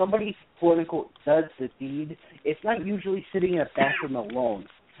 When somebody, quote unquote, does the deed, it's not usually sitting in a bathroom alone.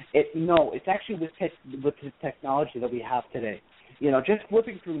 It's actually with the technology that we have today. Just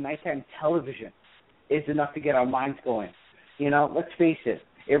flipping through nighttime television is enough to get our minds going. Let's face it.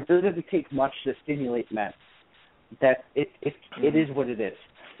 It really doesn't take much to stimulate men. That it is what it is.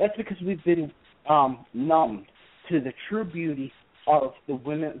 That's because we've been numbed to the true beauty of the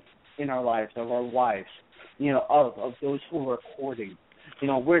women in our lives, of our wives, of those who are courting.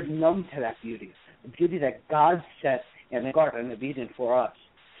 We're numb to that beauty, the beauty that God set in the Garden of Eden for us.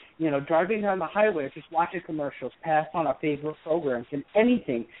 Driving down the highway, just watching commercials, pass on our favorite programs, and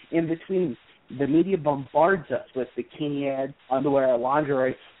anything in between. The media bombards us with bikini ads, underwear,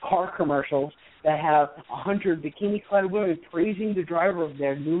 lingerie, car commercials that have 100 bikini-clad women praising the driver of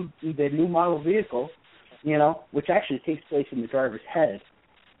their new model vehicle, which actually takes place in the driver's head.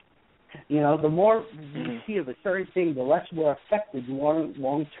 The more we see of a certain thing, the less we're affected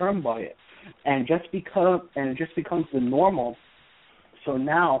long term by it, and it just becomes the normal. So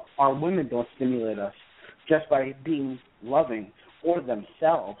now our women don't stimulate us just by being loving or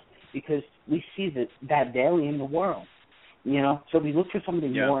themselves, because we see that daily in the world. So we look for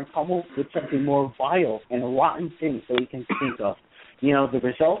something more and come up with something more vile and rotten things that we can think of. The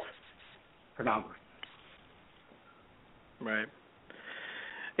result, pornography. Right.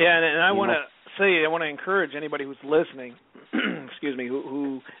 Yeah, and I want to encourage anybody who's listening, excuse me,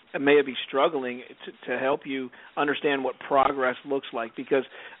 who may be struggling to help you understand what progress looks like, because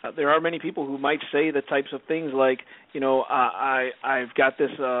there are many people who might say the types of things like, I've got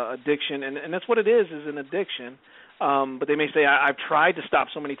this addiction, and that's what it is an addiction. But they may say, I've tried to stop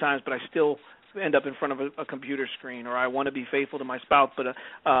so many times, but I still end up in front of a computer screen, or I want to be faithful to my spouse, but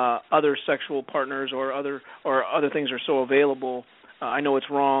other sexual partners or other things are so available. I know it's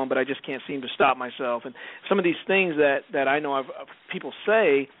wrong, but I just can't seem to stop myself. And some of these things that I know people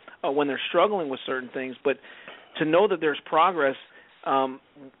say when they're struggling with certain things, but to know that there's progress,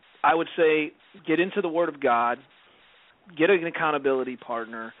 I would say get into the Word of God, get an accountability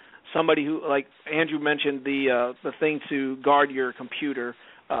partner, somebody who, like Andrew mentioned, the thing to guard your computer.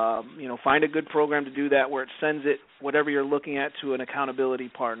 Find a good program to do that where it sends it, whatever you're looking at, to an accountability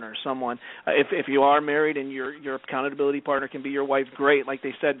partner, someone. If you are married and your accountability partner can be your wife, great, like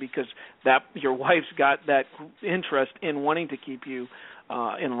they said, because that your wife's got that interest in wanting to keep you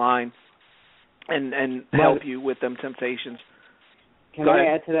in line and help you with them temptations. Can I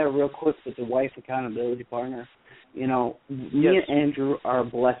add to that real quick with the wife accountability partner? Me and Andrew are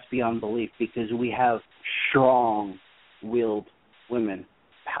blessed beyond belief because we have strong-willed women,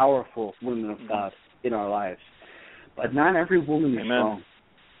 powerful women of God in our lives. But not every woman is strong.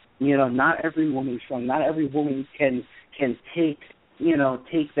 Not every woman is strong. Not every woman can take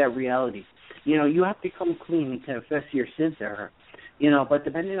that reality. You have to come clean and confess your sin to her. But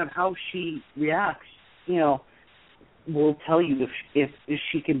depending on how she reacts, will tell you if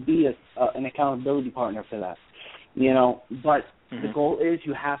she can be an accountability partner for that. But the goal is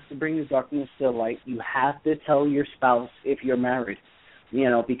you have to bring the darkness to the light. You have to tell your spouse if you're married,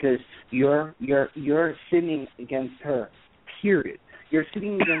 because you're sinning against her, period. You're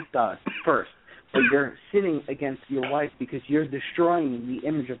sinning against God first, but you're sinning against your wife because you're destroying the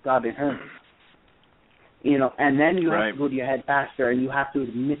image of God in her. And then you have to go to your head pastor and you have to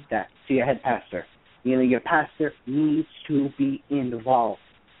admit that to your head pastor. Your pastor needs to be involved.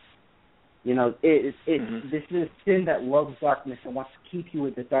 This is a sin that loves darkness and wants to keep you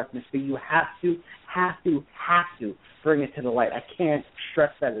in the darkness, but you have to bring it to the light. I can't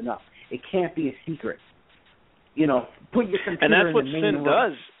stress that enough. It can't be a secret. Put your computer and that's what in the main sin room.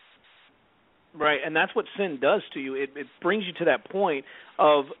 does. Right, and that's what sin does to you. It brings you to that point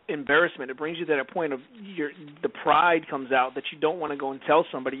of embarrassment. It brings you to that point of the pride comes out that you don't want to go and tell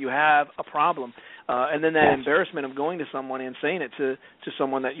somebody you have a problem. And then that embarrassment of going to someone and saying it to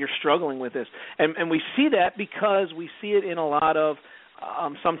someone that you're struggling with this. And we see that because we see it in a lot of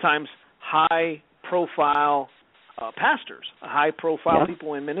sometimes high-profile pastors, high-profile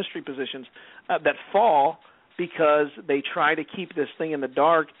people in ministry positions that fall because they try to keep this thing in the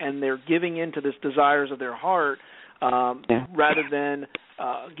dark and they're giving in to this desires of their heart rather than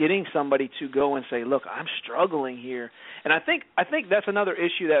getting somebody to go and say, look, I'm struggling here. And I think that's another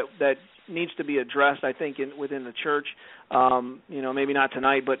issue that needs to be addressed, I think, within the church, maybe not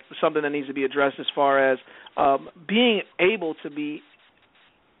tonight, but something that needs to be addressed as far as being able to be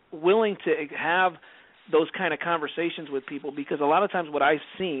willing to have those kind of conversations with people, because a lot of times what I've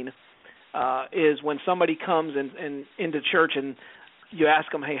seen is when somebody comes and into church and you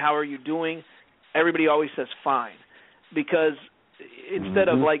ask them, hey, how are you doing? Everybody always says fine, because instead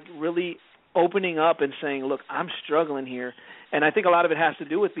of like really opening up and saying, look, I'm struggling here. And I think a lot of it has to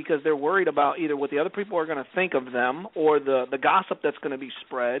do with because they're worried about either what the other people are going to think of them, or the gossip that's going to be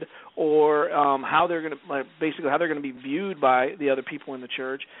spread, or how they're going to basically how they're going to be viewed by the other people in the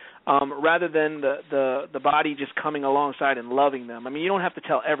church, rather than the body just coming alongside and loving them. I mean, you don't have to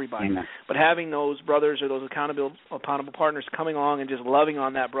tell everybody, but having those brothers or those accountable partners coming along and just loving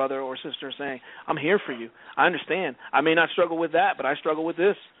on that brother or sister, saying, I'm here for you. I understand. I may not struggle with that, but I struggle with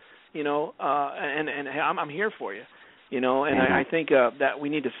this, and I'm here for you. And I think that we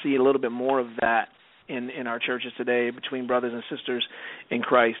need to see a little bit more of that in our churches today between brothers and sisters in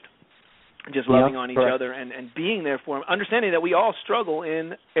Christ, just loving on each other and being there for them, understanding that we all struggle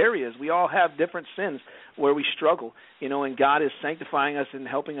in areas. We all have different sins where we struggle, and God is sanctifying us and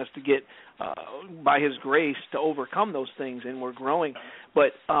helping us to get, by His grace, to overcome those things, and we're growing.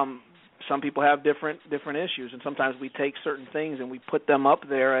 But some people have different issues, and sometimes we take certain things and we put them up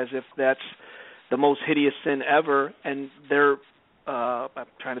there as if that's the most hideous sin ever, and they're, I'm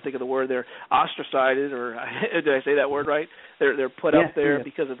trying to think of the word, they're ostracized, or did I say that word right? They're put up there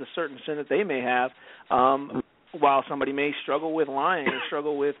because of the certain sin that they may have, while somebody may struggle with lying or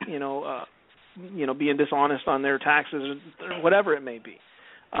struggle with, being dishonest on their taxes or whatever it may be.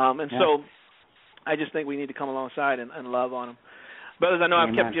 So I just think we need to come alongside and love on them. Brothers, I know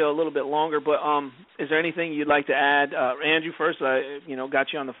I've kept you a little bit longer, but is there anything you'd like to add? Andrew, first, got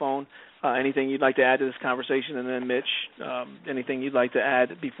you on the phone. Anything you'd like to add to this conversation? And then Mitch, anything you'd like to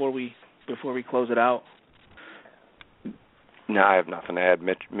add before we close it out? No, I have nothing to add.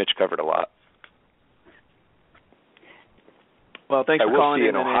 Mitch covered a lot. Well, thanks for calling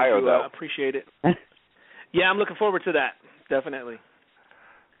in, Ohio, Andrew. though. Appreciate it. Yeah, I'm looking forward to that. Definitely.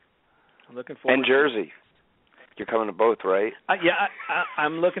 I'm looking forward. And Jersey. You're coming to both, right?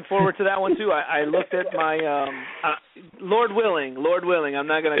 I'm looking forward to that one too. I looked at my Lord willing. I'm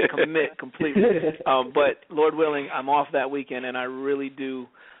not going to commit completely, but Lord willing, I'm off that weekend, and I really do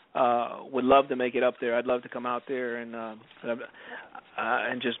would love to make it up there. I'd love to come out there and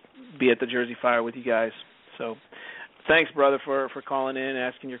just be at the Jersey Fire with you guys. So, thanks, brother, for calling in,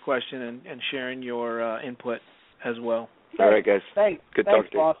 asking your question, and sharing your input as well. All right, guys. Thanks. Good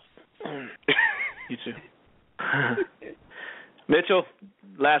talk to boss. you. You too. Mitchell,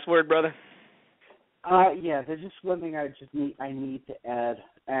 last word, brother. There's just one thing I need to add,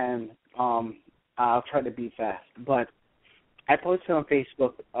 and I'll try to be fast. But I posted on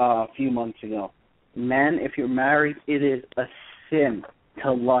Facebook a few months ago. Men, if you're married, it is a sin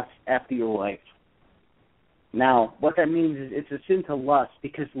to lust after your wife. Now, what that means is it's a sin to lust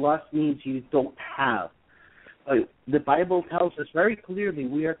because lust means you don't have. The Bible tells us very clearly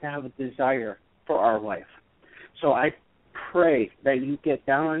we are to have a desire for our wife. So I pray that you get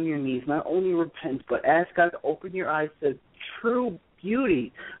down on your knees, not only repent, but ask God to open your eyes to the true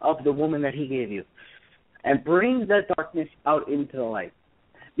beauty of the woman that he gave you and bring that darkness out into the light,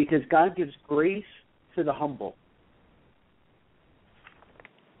 because God gives grace to the humble.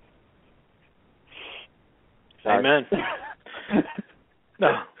 Amen. No.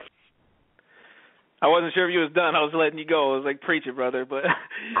 I wasn't sure if you was done. I was letting you go. I was like, preach it, brother. But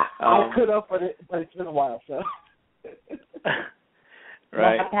I could have, but it's been a while, so. Right.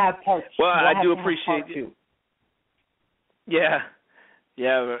 We'll have to have part two. Well, I do appreciate you. Yeah,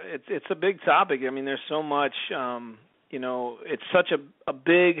 it's a big topic. I mean, there's so much. It's such a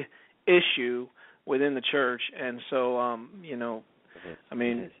big issue within the church, and so I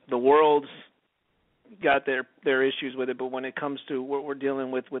mean, the world's got their issues with it, but when it comes to what we're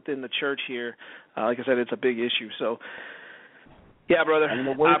dealing with within the church here, like I said, it's a big issue. So, yeah, brother,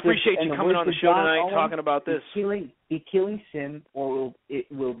 I appreciate you coming on the show tonight talking about this. Be killing sin, or it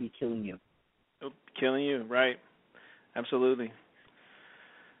will be killing you. Killing you, right. Absolutely.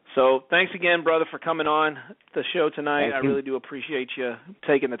 So thanks again, brother, for coming on the show tonight. I really do appreciate you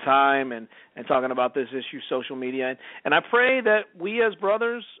taking the time and talking about this issue, social media. And I pray that we as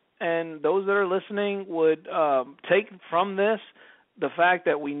brothers and those that are listening would take from this the fact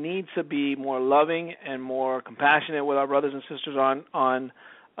that we need to be more loving and more compassionate with our brothers and sisters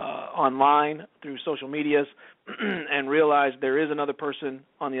online through social medias, and realize there is another person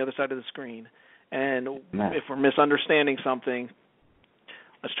on the other side of the screen. And if we're misunderstanding something,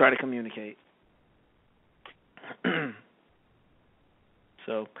 let's try to communicate.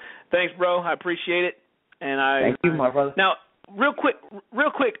 So, thanks, bro. I appreciate it. And thank you, my brother. Now, real quick,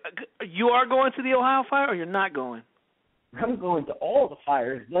 you are going to the Ohio Fire, or you're not going? I'm going to all the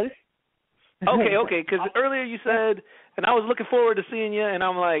fires, buddy. Okay, because earlier you said, and I was looking forward to seeing you, and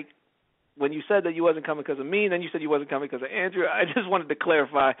I'm like, when you said that you wasn't coming because of me, then you said you wasn't coming because of Andrew. I just wanted to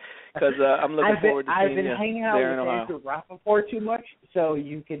clarify because I'm looking forward to seeing you there in Ohio. I've been hanging out with Andrew Rappaport too much, so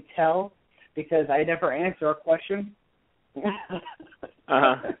you can tell because I never answer a question.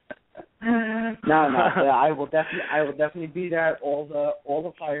 Uh-huh. No. I will definitely be there at all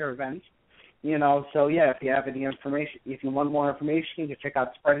the fire events. So yeah, if you have any information, if you want more information, you can check out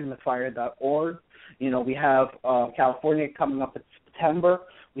spreadingthefire.org. We have California coming up in September.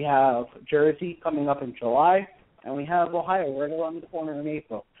 We have Jersey coming up in July, and we have Ohio right around the corner in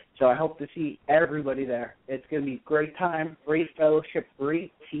April. So I hope to see everybody there. It's going to be a great time, great fellowship,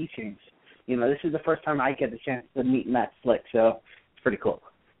 great teachings. This is the first time I get the chance to meet Matt Slick, so it's pretty cool.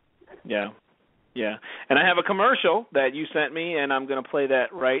 Yeah. And I have a commercial that you sent me, and I'm going to play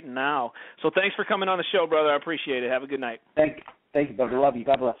that right now. So thanks for coming on the show, brother. I appreciate it. Have a good night. Thank you, brother. Love you.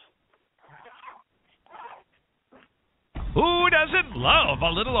 God bless. Who doesn't love a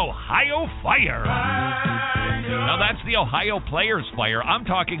little Ohio fire? Now that's the Ohio Players Fire. I'm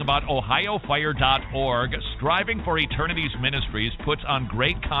talking about OhioFire.org. Striving for Eternity's Ministries puts on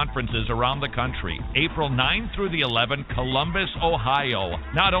great conferences around the country. April 9 through the 11th, Columbus, Ohio.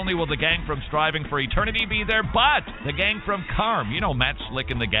 Not only will the gang from Striving for Eternity be there, but the gang from CARM, you know Matt Slick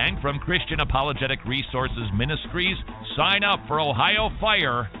and the gang from Christian Apologetic Resources Ministries. Sign up for Ohio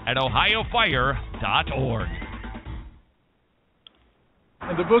Fire at OhioFire.org.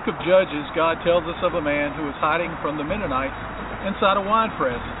 In the book of Judges, God tells us of a man who was hiding from the Mennonites inside a wine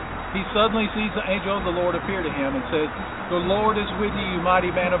press. He suddenly sees the angel of the Lord appear to him and says, "The Lord is with you, you mighty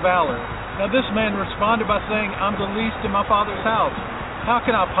man of valor." Now this man responded by saying, "I'm the least in my father's house. How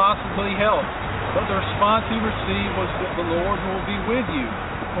can I possibly help?" But the response he received was that the Lord will be with you.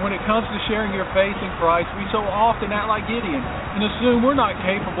 And when it comes to sharing your faith in Christ, we so often act like Gideon and assume we're not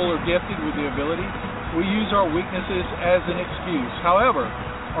capable or gifted with the ability. We use our weaknesses as an excuse. However,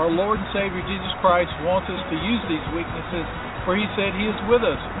 our Lord and Savior Jesus Christ wants us to use these weaknesses, for He said He is with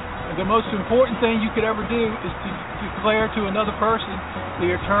us. And the most important thing you could ever do is to declare to another person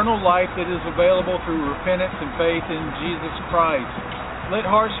the eternal life that is available through repentance and faith in Jesus Christ. Let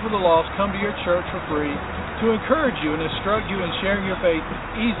Hearts for the Lost come to your church for free to encourage you and instruct you in sharing your faith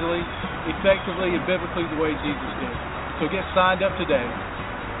easily, effectively, and biblically the way Jesus did. So get signed up today.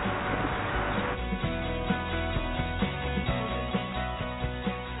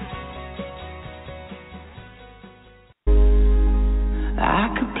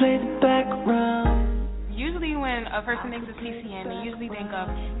 I could play the background. Usually when a person thinks of CCN, they usually think of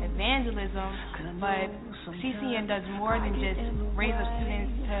evangelism, but CCN does more than just raise up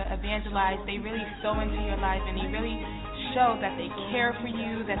students to evangelize. They really sow into your life, and they really show that they care for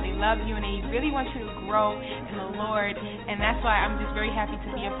you, that they love you, and they really want you to grow in the Lord. And that's why I'm just very happy to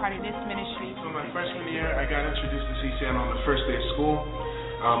be a part of this ministry. So my freshman year, I got introduced to CCN on the first day of school.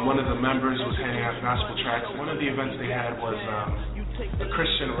 One of the members was handing out gospel tracts. One of the events they had was a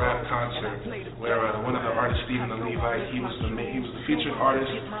Christian rap concert where one of the artists, Stephen the Levite, he was the featured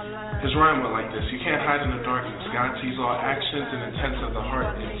artist. His rhyme went like this: "You can't hide in the darkness. God sees all actions and intents of the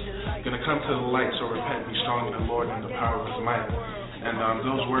heart. It's gonna come to the light, so repent, be strong in the Lord and the power of His might." And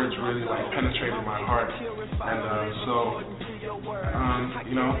those words really penetrated my heart. And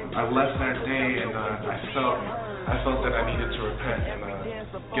I left that day, and I felt that I needed to repent and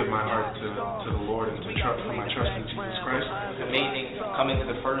give my heart to the Lord and to put my trust in Jesus Christ. It's amazing coming to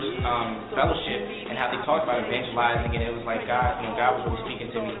the first fellowship and how they talked about evangelizing, and it was like God was really speaking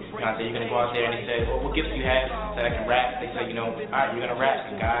to me. I said, "You're gonna go out there," and He said, "Well, what gifts do you have?" I said, "I can rap." They said, "All right, you're gonna rap."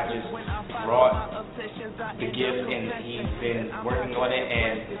 And God just brought the gift, and He's been working on it,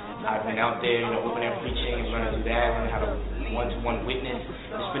 and I've been out there, open air preaching and learning to do that, learning how to one-to-one witness.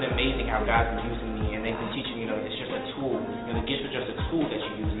 It's been amazing how God's been using me, and they've been teaching me, it's just a tool. The gifts are just a tool that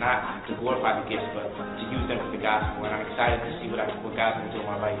you use, not to glorify the gifts, but to use them for the gospel. And I'm excited to see what God's going to do in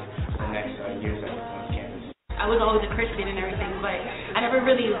my life for the next years that we're on campus. I was always a Christian and everything, but I never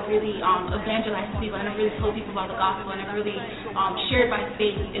really evangelized people. I never really told people about the gospel. I never really shared my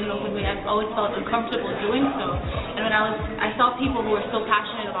faith in an open way. I've always felt uncomfortable doing so. And when I saw people who were so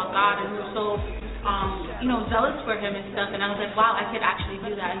passionate about God and who were so zealous for Him and stuff, and I was like, wow, I could actually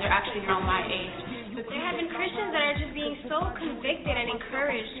do that, and they're actually around my age. There have been Christians that are just being so convicted and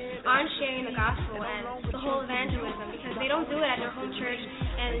encouraged on sharing the gospel and the whole evangelism, because they don't do it at their home church.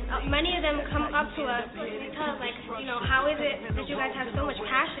 And many of them come up to us and tell us, how is it that you guys have so much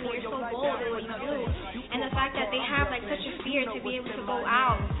passion and you're so bold in what you do? And the fact that they have such a fear to be able to go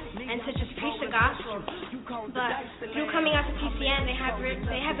out and to just preach the gospel. But through coming out to PCN, they have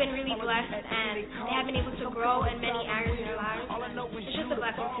been really blessed, and they have been able to grow in many areas of their lives. It's just a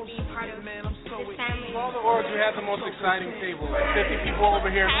blessing to be part of this family. Of all the orgs, we had the most exciting table. 50 people over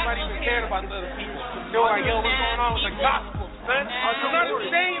here. Nobody even cared about the other people. They were like, "Yo, what's going on with the gospel, man? I'm not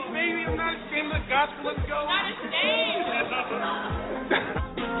ashamed, baby. I'm not ashamed of the gospel. Let's go."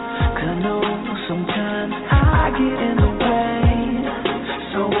 I know sometimes I get in the way,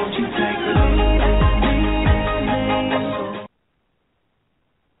 so won't you take the lead?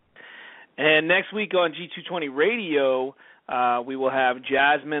 And next week on G220 Radio, we will have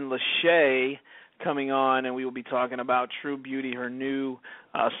Jasmine Lachey coming on, and we will be talking about True Beauty, her new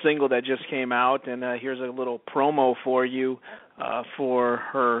single that just came out. And here's a little promo for you for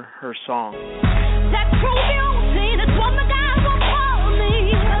her song. That true beauty, that's what my God will call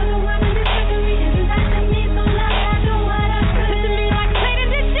me.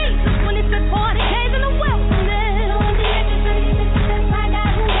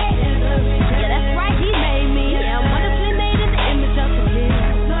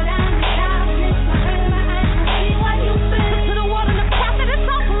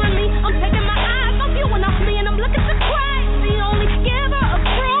 I'm taking my eyes off you and off me, and I'm looking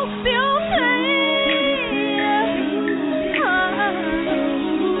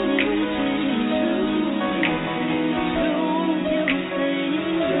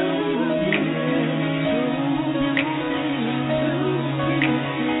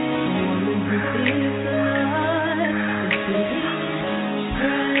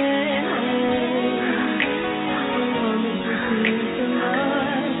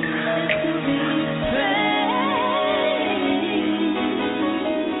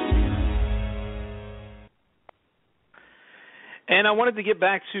And I wanted to get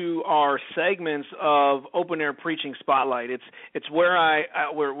back to our segments of open air preaching spotlight. It's where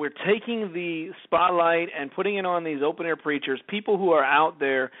we're taking the spotlight and putting it on these open air preachers, people who are out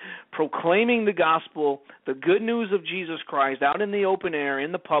there proclaiming the gospel, the good news of Jesus Christ, out in the open air,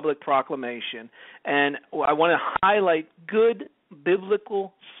 in the public proclamation. And I want to highlight good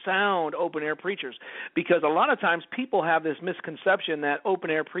biblical sound open air preachers, because a lot of times people have this misconception that open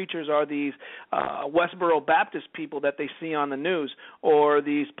air preachers are these Westboro Baptist people that they see on the news, or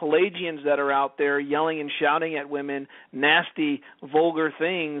these Pelagians that are out there yelling and shouting at women nasty, vulgar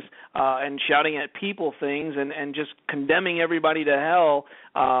things, and shouting at people things, and just condemning everybody to hell,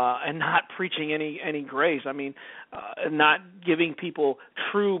 and not preaching any grace. I mean, not giving people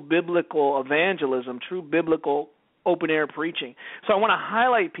true biblical evangelism, true biblical open-air preaching. So I want to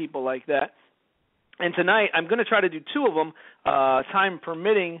highlight people like that. And tonight I'm going to try to do two of them, time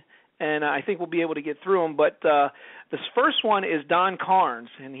permitting, and I think we'll be able to get through them. But this first one is Don Carnes,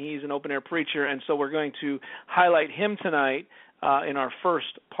 and he's an open-air preacher, and so we're going to highlight him tonight in our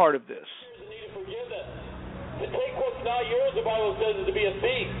first part of this. To take what's not yours, the Bible says, is to be a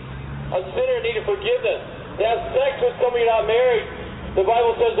thief. A sinner needed forgiveness. To have sex with somebody you're not married, the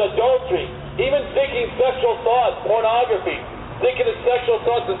Bible says adultery. Even thinking sexual thoughts, pornography, thinking of sexual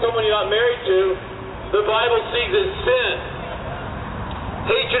thoughts of someone you're not married to, the Bible sees as sin.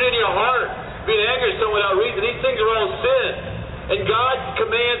 Hatred in your heart, being angry at someone without reason, these things are all sin. And God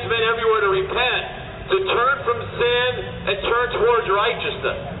commands men everywhere to repent, to turn from sin and turn towards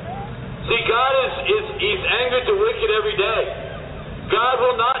righteousness. See, God He's angry at the wicked every day. God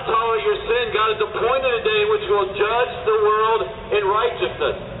will not tolerate your sin. God has appointed a day in which He will judge the world in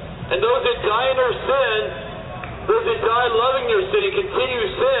righteousness. And those that die in their sin, those that die loving their sin and continue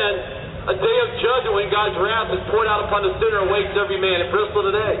sin, a day of judgment when God's wrath is poured out upon the sinner awaits every man in Bristol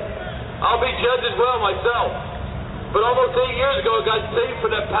today. I'll be judged as well myself. But almost 8 years ago, I got saved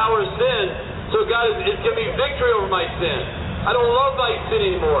from that power of sin, so God has given me victory over my sin. I don't love my sin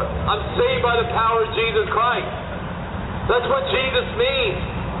anymore. I'm saved by the power of Jesus Christ. That's what Jesus means.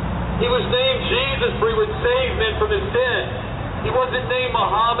 He was named Jesus for He would save men from his sin. He wasn't named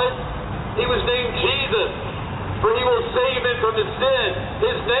Muhammad. He was named Jesus, for He will save men from his sin.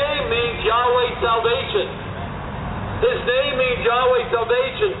 His name means Yahweh salvation. His name means Yahweh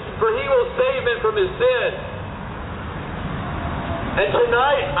salvation, for He will save men from his sin. And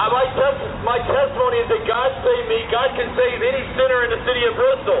tonight, my testimony is that God saved me. God can save any sinner in the city of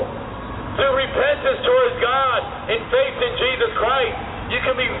Bristol. Through repentance towards God and faith in Jesus Christ, you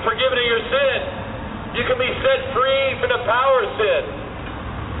can be forgiven of your sin. You can be set free from the power of sin.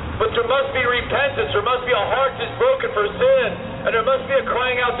 But there must be repentance. There must be a heart that's broken for sin. And there must be a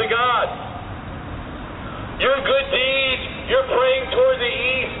crying out to God. Your good deeds, you're praying toward the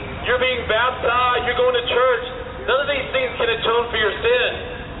east, you're being baptized, you're going to church. None of these things can atone for your sin.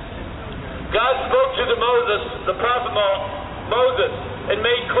 God spoke to the prophet Moses, and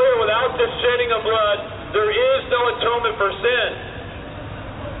made clear without the shedding of blood, there is no atonement for sin.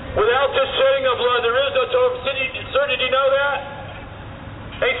 Without the shedding of blood, there is no atonement for sin. Sir, did you know that?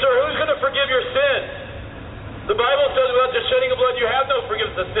 Hey, sir, who's going to forgive your sin? The Bible says without the shedding of blood, you have no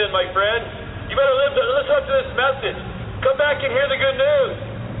forgiveness of sin, my friend. You better listen up to this message. Come back and hear the good news.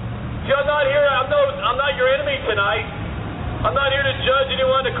 See, I'm not here. I'm not your enemy tonight. I'm not here to judge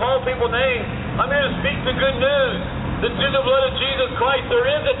anyone, to call people names. I'm here to speak the good news. That through the blood of Jesus Christ, there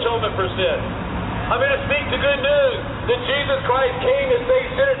is atonement for sin. I'm here to speak the good news that Jesus Christ came to save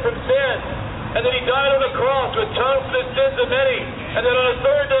sinners from sin, and that He died on the cross to atone for the sins of many, and that on the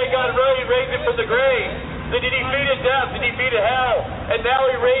third day God raised Him from the grave, that He defeated death, He defeated hell, and now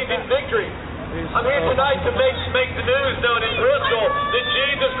He reigns in victory. I'm here tonight to make the news known in Bristol that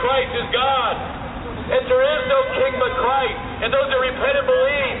Jesus Christ is God, and there is no king but Christ, and those that repent and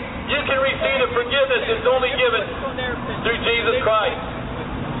believe, you can receive the forgiveness that's only given through Jesus Christ.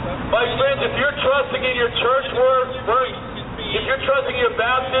 My friends, if you're trusting in your church work, if you're trusting in your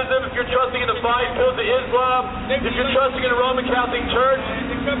baptism, if you're trusting in the 5 pillars of Islam, if you're trusting in the Roman Catholic Church,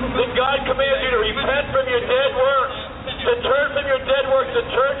 then God commands you to repent from your dead works, to turn from your dead works to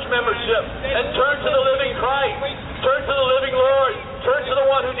church membership, and turn to the living Christ, turn to the living Lord, turn to the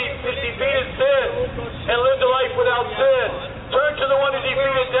one who defeated sin and lived a life without sin. Turn to the one who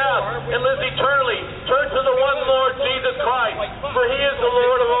defeated death and lives eternally. Turn to the one Lord Jesus Christ, for He is the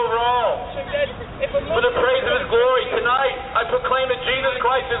Lord of over all. For the praise of His glory, tonight I proclaim that Jesus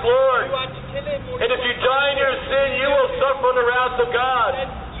Christ is Lord. And if you die in your sin, you will suffer the wrath of God.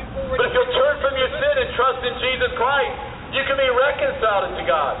 But if you'll turn from your sin and trust in Jesus Christ, you can be reconciled unto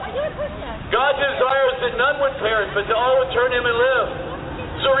God. God desires that none would perish, but that all would turn Him and live.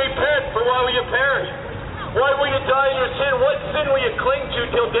 So repent, for why will you perish? Why will you die in your sin? What sin will you cling to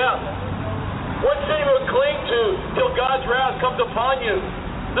till death? What sin will you cling to till God's wrath comes upon you?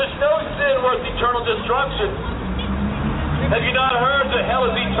 There's no sin worth eternal destruction. Have you not heard that hell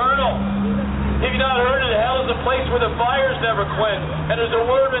is eternal? Have you not heard that hell is a place where the fires never quench and there's a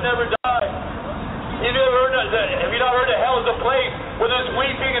worm that never dies? Have you not heard that hell is a place where there's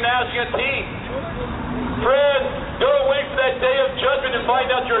weeping and gnashing of teeth? Friend, don't wait for that day of judgment and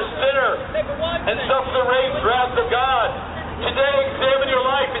find out you're a sinner and suffer the wrath of God. Today, examine your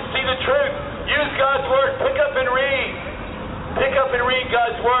life and see the truth. Use God's Word. Pick up and read. Pick up and read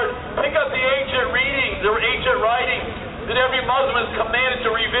God's Word. Pick up the ancient readings, the ancient writings that every Muslim is commanded to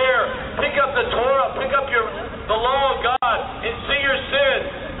revere. Pick up the Torah. Pick up the law of God and see your sin.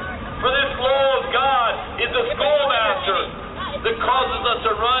 For this law of God is a schoolmaster that causes us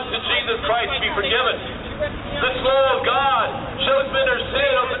to run to Jesus Christ to be forgiven. This law of God shows men their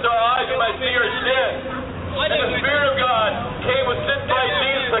sin, opens our eyes and might see our sin. And the Spirit of God came with sent by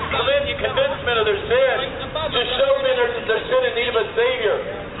Jesus to convince men of their sin, to show men their sin in need of a Savior.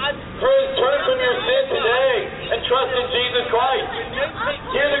 Friends, turn from your sin today and trust in Jesus Christ.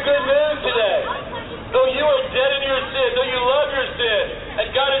 Hear the good news today. Though you are dead in your sin, though you love your sin, and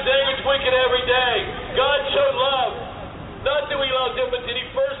God is angry and wicked every day, God showed love. Not that we loved Him, but that He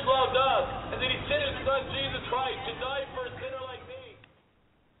first loved us, and that He sent His Son, Jesus Christ, to die for a sinner like me.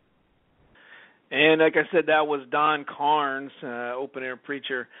 And like I said, that was Don Carnes, open-air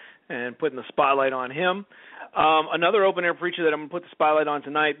preacher, and putting the spotlight on him. Another open-air preacher that I'm going to put the spotlight on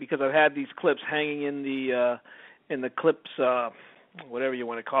tonight, because I've had these clips hanging in the clips, whatever you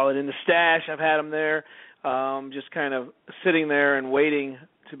want to call it, in the stash. I've had them there, just kind of sitting there and waiting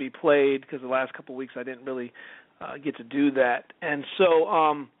to be played, because the last couple of weeks I didn't really get to do that. And so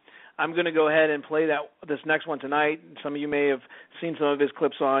I'm going to go ahead and play this next one tonight. Some of you may have seen some of his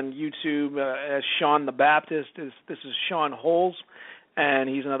clips on YouTube as Sean the Baptist. This is Sean Holes, and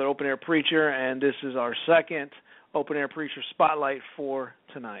he's another open-air preacher, and this is our second open-air preacher spotlight for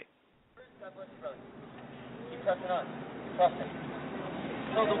tonight. God bless you, brother. Keep pressing on. Trust Him.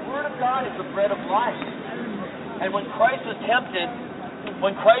 So the Word of God is the bread of life. And when Christ was tempted,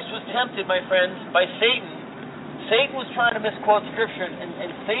 my friends, by Satan was trying to misquote Scripture,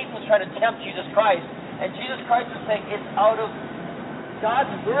 and Satan was trying to tempt Jesus Christ. And Jesus Christ was saying, it's out of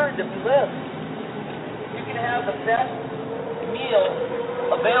God's Word that we live. You can have the best meal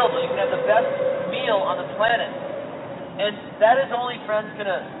available. You can have the best meal on the planet. And that is only, friends,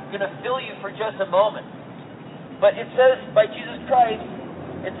 gonna fill you for just a moment. But it says, by Jesus Christ,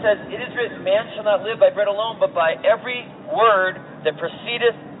 it says, it is written, man shall not live by bread alone, but by every word that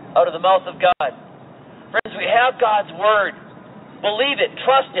proceedeth out of the mouth of God. Friends, we have God's Word. Believe it,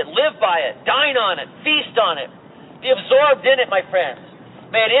 trust it, live by it, dine on it, feast on it. Be absorbed in it, my friends.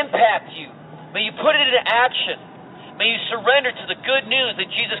 May it impact you. May you put it into action. May you surrender to the good news that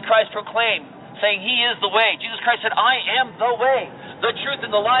Jesus Christ proclaimed, saying He is the way. Jesus Christ said, I am the way, the truth,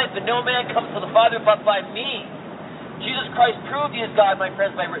 and the life, and no man comes to the Father but by me. Jesus Christ proved He is God, my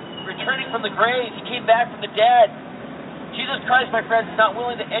friends, by returning from the grave. He came back from the dead. Jesus Christ, my friends, is not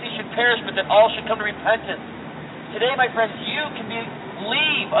willing that any should perish, but that all should come to repentance. Today, my friends, you can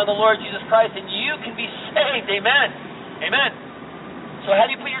believe on the Lord Jesus Christ, and you can be saved. Amen. Amen. So how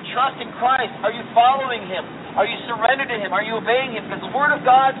do you put your trust in Christ? Are you following Him? Are you surrendered to Him? Are you obeying Him? Because the Word of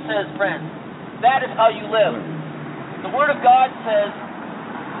God says, friends, that is how you live. The Word of God says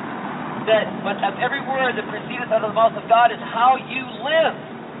that, but of every word that proceedeth out of the mouth of God is how you live.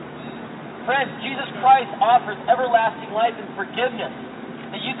 Friends, Jesus Christ offers everlasting life and forgiveness,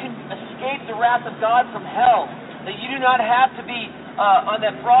 that you can escape the wrath of God from hell, that you do not have to be on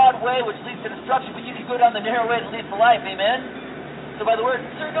that broad way which leads to destruction, but you can go down the narrow way that leads to life. Amen? So by the word,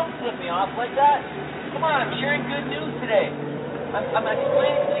 sir, don't flip me off like that. Come on, I'm sharing good news today. I'm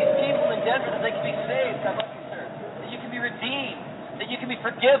explaining to these people in Denver that they can be saved. God bless you, sir. That you can be redeemed, that you can be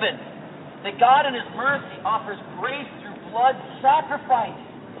forgiven, that God in His mercy offers grace through blood sacrifice.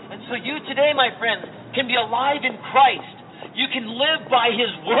 And so you today, my friends, can be alive in Christ. You can live by His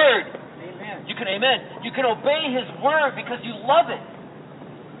Word. Amen. You can obey His Word because you love it.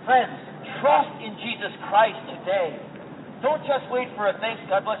 Friends, trust in Jesus Christ today. Don't just wait for a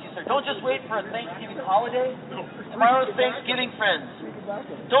God bless you, sir. Don't just wait for a Thanksgiving holiday. Tomorrow's Thanksgiving, friends.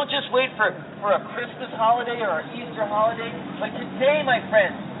 Don't just wait for a Christmas holiday or an Easter holiday. But today, my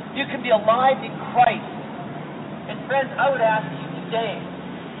friends, you can be alive in Christ. And friends, I would ask you today,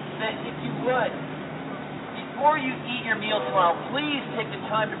 that if you would, before you eat your meal tomorrow, please take the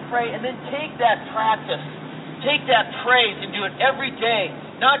time to pray, and then take that practice, take that praise, and do it every day,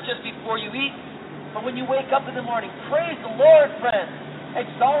 not just before you eat, but when you wake up in the morning. Praise the Lord, friends.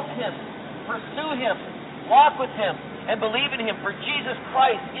 Exalt Him. Pursue Him. Walk with Him and believe in Him, for Jesus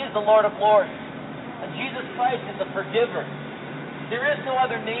Christ is the Lord of Lords. And Jesus Christ is the forgiver. There is no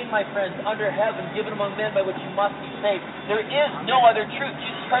other name, my friends, under heaven given among men by which you must be saved. There is no other truth.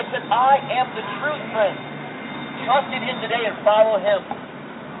 Jesus Christ said, I am the truth, friends. Trust in Him today and follow Him.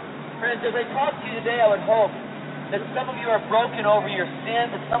 Friends, as I talk to you today, I would hope that some of you are broken over your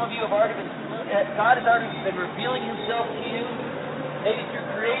sin, that some of you have already been, God has already been revealing Himself to you, maybe through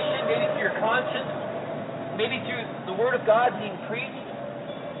creation, maybe through your conscience, maybe through the Word of God being preached.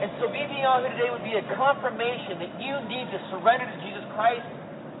 And so me being out here today would be a confirmation that you need to surrender to Jesus Christ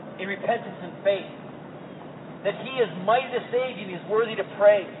in repentance and faith. That He is mighty to save you and He is worthy to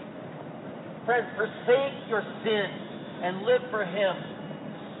praise. Friends, forsake your sin and live for Him.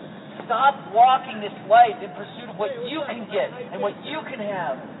 Stop walking this life in pursuit of what you can get and what you can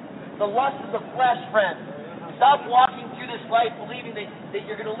have. The lust of the flesh, friends. Stop walking through this life believing that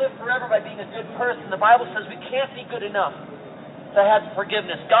you're going to live forever by being a good person. The Bible says we can't be good enough to have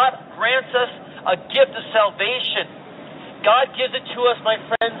forgiveness. God grants us a gift of salvation. God gives it to us, my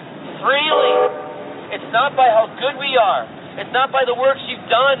friends, freely. It's not by how good we are. It's not by the works you've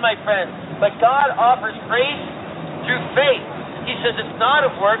done, my friends. But God offers grace through faith. He says it's not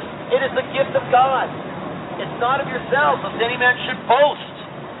of works. It is the gift of God. It's not of yourselves, lest any man should boast.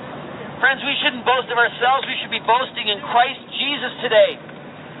 Friends, we shouldn't boast of ourselves. We should be boasting in Christ Jesus today.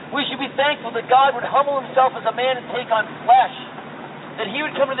 We should be thankful that God would humble Himself as a man and take on flesh. That He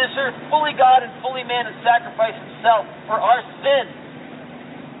would come to this earth fully God and fully man and sacrifice Himself for our sin.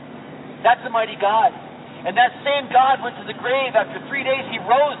 That's a mighty God. And that same God went to the grave. After 3 days He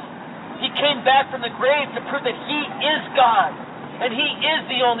rose. He came back from the grave to prove that He is God. And He is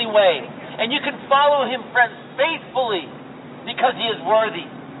the only way. And you can follow Him, friends, faithfully because He is worthy.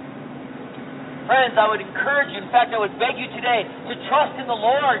 Friends, I would encourage you, in fact, I would beg you today to trust in the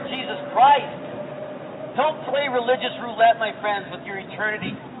Lord Jesus Christ. Don't play religious roulette, my friends, with your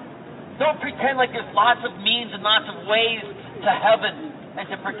eternity. Don't pretend like there's lots of means and lots of ways to heaven and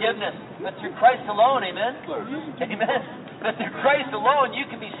to forgiveness. But through Christ alone, amen? Amen. But through Christ alone, you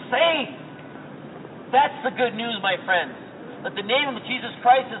can be saved. That's the good news, my friends. That the name of Jesus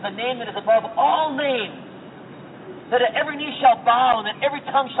Christ is the name that is above all names. That every knee shall bow and that every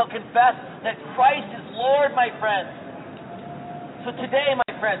tongue shall confess that Christ is Lord, my friends. So today,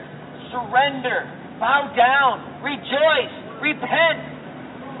 my friends, surrender. Bow down, rejoice, repent.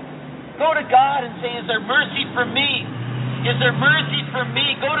 Go to God and say, is there mercy for me? Is there mercy for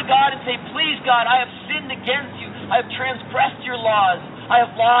me? Go to God and say, please God, I have sinned against you. I have transgressed your laws. I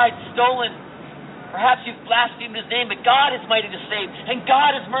have lied, stolen. Perhaps you've blasphemed His name, but God is mighty to save. And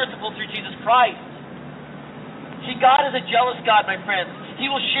God is merciful through Jesus Christ. See, God is a jealous God, my friends. He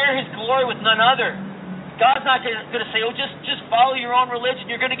will share His glory with none other. God's not going to say, oh, just follow your own religion.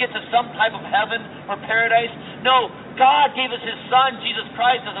 You're going to get to some type of heaven or paradise. No, God gave us His Son, Jesus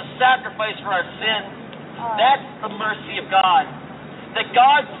Christ, as a sacrifice for our sin. That's the mercy of God. That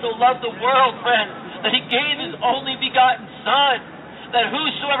God so loved the world, friends, that He gave His only begotten Son, that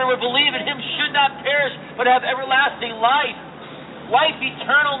whosoever would believe in Him should not perish, but have everlasting life. Life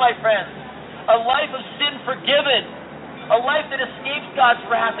eternal, my friends. A life of sin forgiven. A life that escapes God's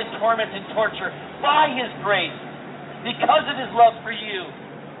wrath and torment and torture by His grace, because of His love for you.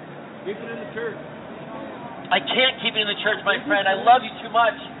 Keep it in the church. I can't keep it in the church, my friend. I love you too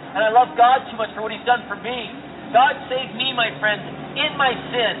much, and I love God too much for what He's done for me. God saved me, my friends, in my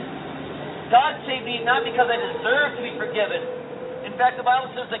sin. God saved me not because I deserve to be forgiven. In fact, the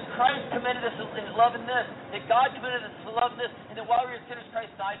Bible says that Christ commended us His love in this, that God commended us His love in this, and that while we were sinners,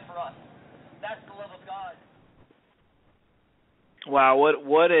 Christ died for us. That's the love of God. Wow,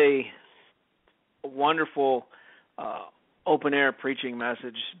 what a wonderful open-air preaching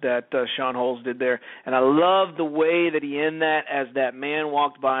message that Sean Holes did there. And I love the way that he ended that as that man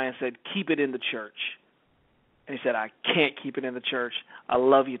walked by and said, keep it in the church. And he said, I can't keep it in the church. I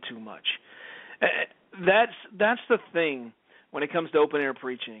love you too much. That's the thing when it comes to open-air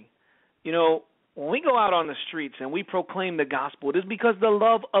preaching. You know, when we go out on the streets and we proclaim the gospel, it is because the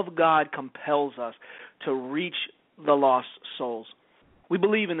love of God compels us to reach the lost souls. We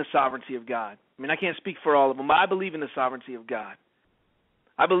believe in the sovereignty of God. I mean, I can't speak for all of them, but I believe in the sovereignty of God.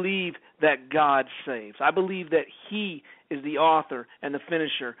 I believe that God saves. I believe that He is the author and the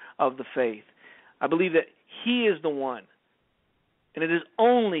finisher of the faith. I believe that He is the one, and it is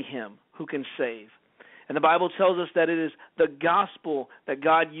only Him who can save. And the Bible tells us that it is the gospel that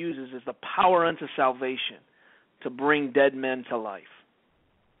God uses as the power unto salvation to bring dead men to life.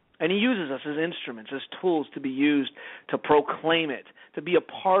 And He uses us as instruments, as tools to be used to proclaim it, to be a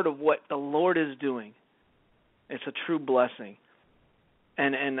part of what the Lord is doing. It's a true blessing.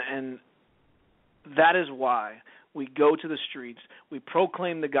 And that is why we go to the streets, we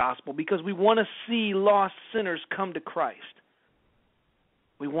proclaim the gospel, because we want to see lost sinners come to Christ.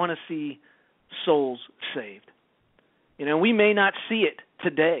 We want to see souls saved. We may not see it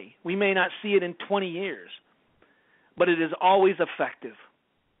today. We may not see it in 20 years, but it is always effective.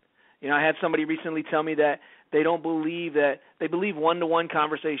 I had somebody recently tell me that they believe one-to-one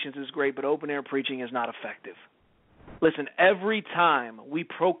conversations is great, but open-air preaching is not effective. Listen, every time we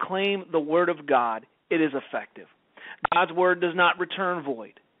proclaim the Word of God, it is effective. God's Word does not return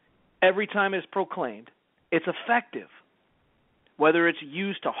void. Every time it's proclaimed, it's effective. Whether it's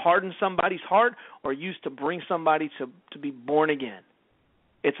used to harden somebody's heart or used to bring somebody to be born again,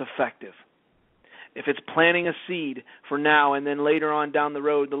 it's effective. If it's planting a seed for now and then later on down the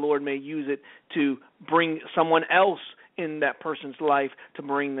road, the Lord may use it to bring someone else in that person's life to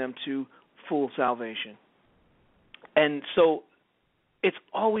bring them to full salvation. And so it's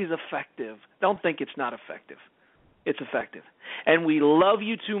always effective. Don't think it's not effective. It's effective. And we love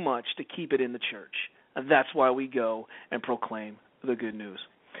you too much to keep it in the church. And that's why we go and proclaim the good news.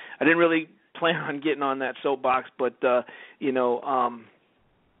 I didn't really plan on getting on that soapbox, but,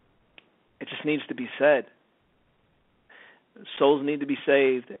 it just needs to be said. Souls need to be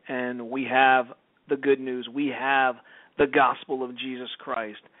saved, and we have the good news. We have the gospel of Jesus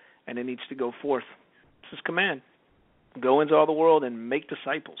Christ, and it needs to go forth. It's His command. Go into all the world and make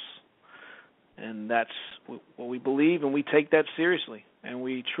disciples. And that's what we believe, and we take that seriously. And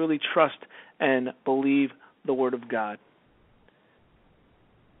we truly trust and believe the Word of God.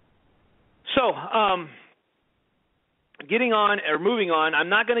 So, moving on, I'm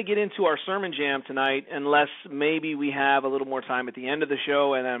not going to get into our sermon jam tonight unless maybe we have a little more time at the end of the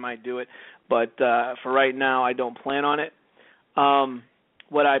show, and I might do it. But for right now, I don't plan on it.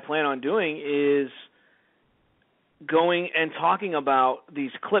 What I plan on doing is going and talking about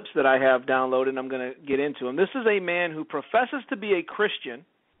these clips that I have downloaded, and I'm going to get into them. This is a man who professes to be a Christian,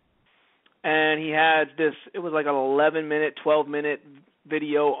 and he had this, it was like an 11-minute, 12-minute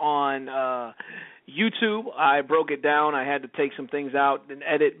video on YouTube. I broke it down. I had to take some things out and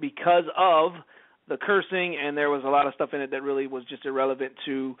edit because of the cursing, and there was a lot of stuff in it that really was just irrelevant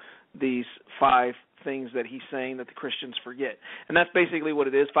to these 5 things that he's saying that the Christians forget. And that's basically what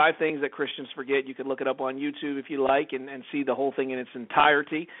it is, 5 things that Christians forget. You can look it up on YouTube if you like and see the whole thing in its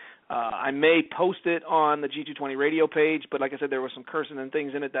entirety. I may post it on the G220 radio page, but like I said, there was some cursing and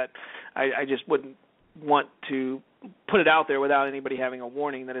things in it that I just wouldn't want to put it out there without anybody having a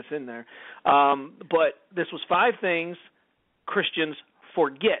warning that it's in there. But this was 5 things Christians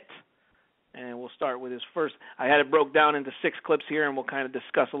forget. And we'll start with his first. I had it broke down into 6 clips here, and we'll kind of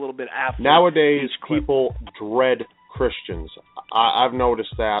discuss a little bit after. Nowadays, people dread Christians. I've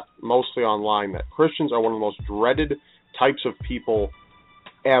noticed that mostly online, that Christians are one of the most dreaded types of people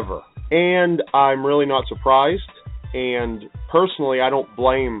ever. And I'm really not surprised. And personally, I don't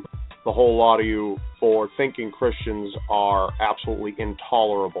blame the whole lot of you for thinking Christians are absolutely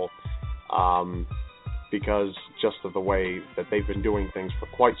intolerable, because just of the way that they've been doing things for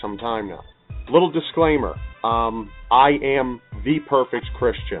quite some time now. Little disclaimer, I am the perfect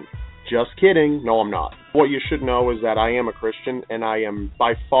Christian. Just kidding. No, I'm not. What you should know is that I am a Christian, and I am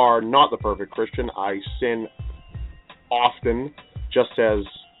by far not the perfect Christian. I sin often, just as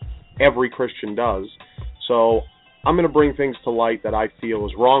every Christian does. So I'm going to bring things to light that I feel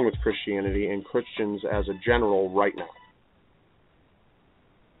is wrong with Christianity and Christians as a general right now.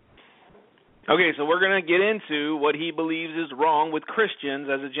 Okay, so we're going to get into what he believes is wrong with Christians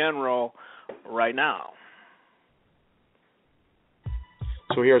as a general right now.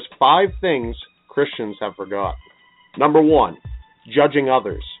 So here's 5 things Christians have forgotten. Number 1, judging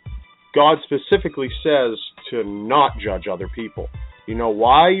others. God specifically says to not judge other people. You know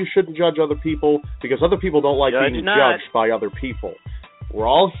why you shouldn't judge other people? Because other people don't like being judged by other people. We're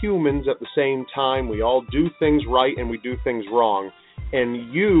all humans at the same time. We all do things right and we do things wrong.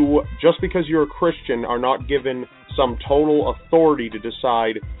 And you, just because you're a Christian, are not given some total authority to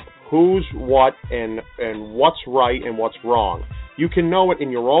decide who's what and what's right and what's wrong. You can know it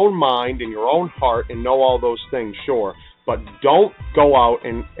in your own mind, in your own heart, and know all those things, sure. But don't go out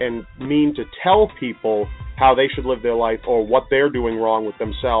and mean to tell people how they should live their life or what they're doing wrong with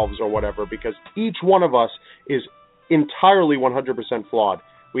themselves or whatever, because each one of us is entirely 100% flawed.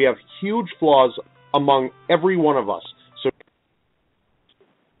 We have huge flaws among every one of us. So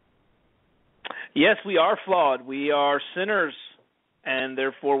yes, we are flawed. We are sinners, and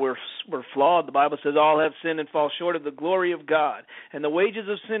therefore we're flawed. The Bible says all have sinned and fall short of the glory of God, and the wages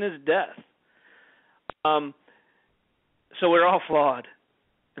of sin is death. So we're all flawed,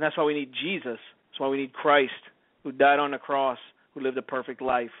 and that's why we need Jesus. That's why we need Christ, who died on the cross, who lived a perfect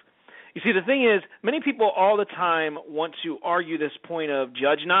life. You see, the thing is, many people all the time want to argue this point of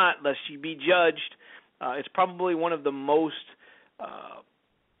judge not, lest you be judged. It's probably one of the most,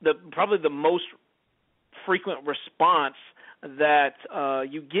 the most frequent response that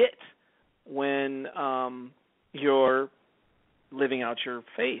you get when you're living out your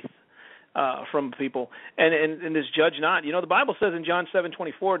faith from people. And this judge not, the Bible says in John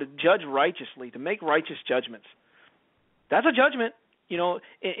 7:24 to judge righteously, to make righteous judgments. That's a judgment.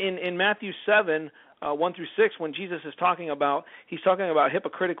 In Matthew 7, 1 through 6, when Jesus is talking about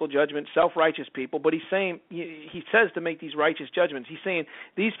hypocritical judgment, self-righteous people, but he's saying, he says to make these righteous judgments. He's saying,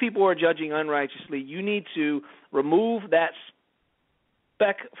 these people are judging unrighteously. You need to remove that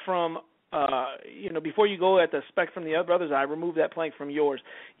speck from, before you go at the speck from the other brother's eye, remove that plank from yours.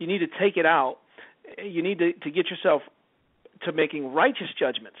 You need to take it out. You need to get yourself to making righteous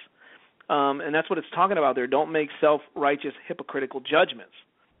judgments. And that's what it's talking about there. Don't make self-righteous, hypocritical judgments.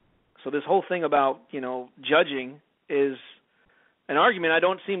 So this whole thing about, judging is an argument I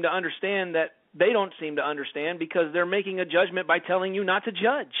don't seem to understand, that they don't seem to understand, because they're making a judgment by telling you not to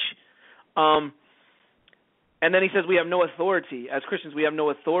judge. And then he says we have no authority. As Christians, we have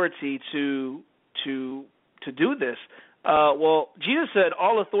no authority to do this. Well, Jesus said,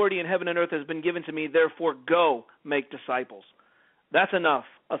 all authority in heaven and earth has been given to me, therefore go make disciples. That's enough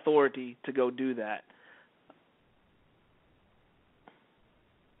authority to go do that.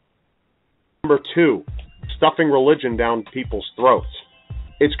 Number 2, stuffing religion down people's throats.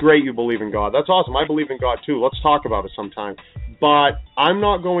 It's great you believe in God. That's awesome. I believe in God too. Let's talk about it sometime. But I'm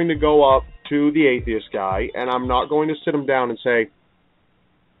not going to go up to the atheist guy and I'm not going to sit him down and say,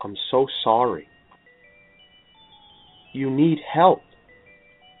 I'm so sorry. You need help.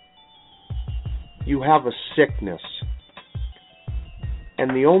 You have a sickness. And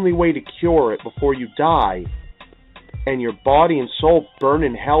the only way to cure it before you die and your body and soul burn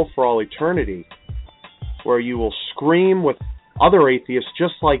in hell for all eternity, where you will scream with other atheists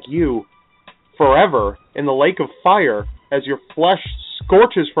just like you forever in the lake of fire as your flesh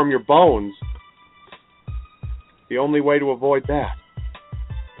scorches from your bones, the only way to avoid that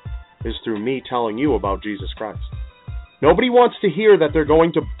is through me telling you about Jesus Christ. Nobody wants to hear that they're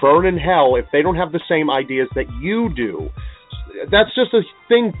going to burn in hell if they don't have the same ideas that you do. That's just a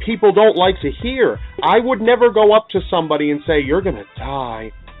thing people don't like to hear. I would never go up to somebody and say, you're going to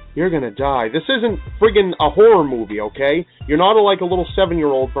die. You're going to die. This isn't friggin' a horror movie, okay? You're not like a little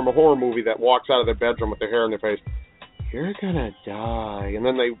 7-year-old from a horror movie that walks out of their bedroom with their hair in their face. You're going to die. And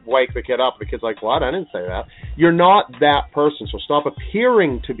then they wake the kid up. The kid's like, what? I didn't say that. You're not that person, so stop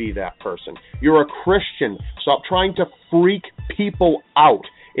appearing to be that person. You're a Christian. Stop trying to freak people out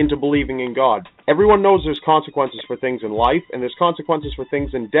into believing in God. Everyone knows there's consequences for things in life, and there's consequences for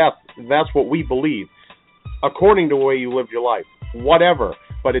things in death. That's what we believe, according to the way you live your life. Whatever.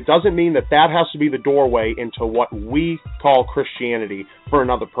 But it doesn't mean that that has to be the doorway into what we call Christianity for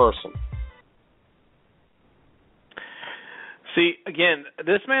another person. See, again,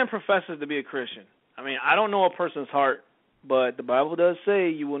 this man professes to be a Christian. I mean, I don't know a person's heart, but the Bible does say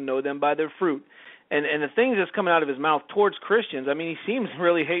you will know them by their fruit. And the things that's coming out of his mouth towards Christians, I mean, he seems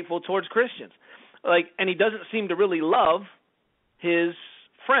really hateful towards Christians. And he doesn't seem to really love his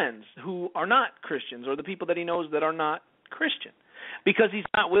friends who are not Christians, or the people that he knows that are not Christian, because he's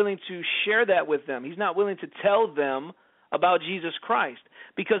not willing to share that with them. He's not willing to tell them about Jesus Christ,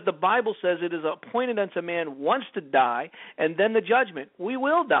 because the Bible says it is appointed unto man once to die, and then the judgment. We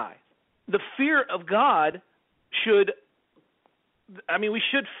will die. The fear of God we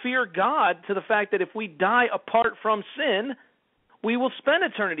should fear God to the fact that if we die apart from sin, we will spend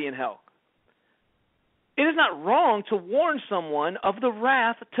eternity in hell. It is not wrong to warn someone of the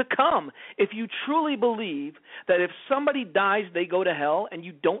wrath to come. If you truly believe that if somebody dies, they go to hell, and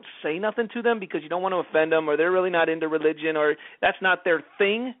you don't say nothing to them because you don't want to offend them, or they're really not into religion, or that's not their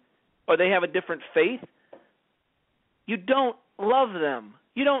thing, or they have a different faith, you don't love them.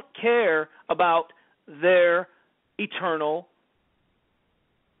 You don't care about their eternal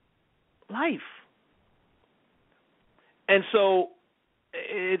life. And so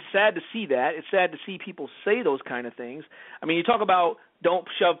it's sad to see that. It's sad to see people say those kind of things. I mean, you talk about don't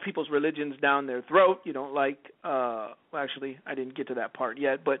shove people's religions down their throat. You don't like, actually, I didn't get to that part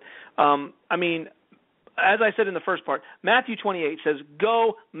yet. But, I mean, as I said in the first part, Matthew 28 says,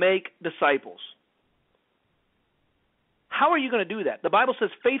 go make disciples. How are you going to do that? The Bible says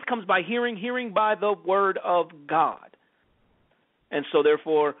faith comes by hearing, hearing by the word of God. And so,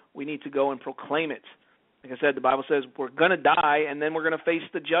 therefore, we need to go and proclaim it. Like I said, the Bible says we're going to die, and then we're going to face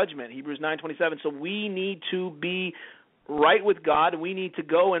the judgment, Hebrews 9:27. So we need to be right with God. We need to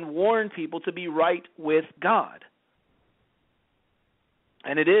go and warn people to be right with God.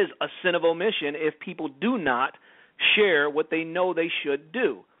 And it is a sin of omission if people do not share what they know they should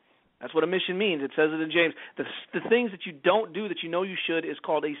do. That's what omission means. It says it in James. The things that you don't do that you know you should is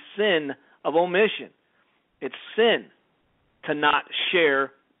called a sin of omission. It's sin to not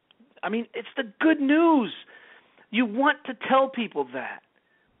share. I mean, it's the good news. You want to tell people that.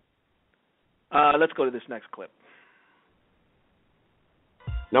 Let's go to this next clip.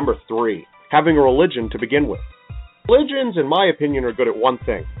 Number 3, having a religion to begin with. Religions, in my opinion, are good at one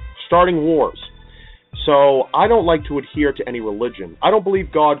thing, starting wars. So I don't like to adhere to any religion. I don't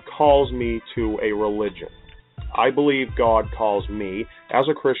believe God calls me to a religion. I believe God calls me, as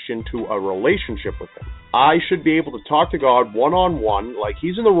a Christian, to a relationship with Him. I should be able to talk to God one-on-one, like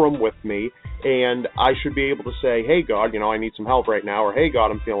He's in the room with me, and I should be able to say, hey, God, I need some help right now, or hey,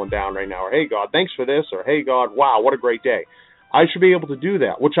 God, I'm feeling down right now, or hey, God, thanks for this, or hey, God, wow, what a great day. I should be able to do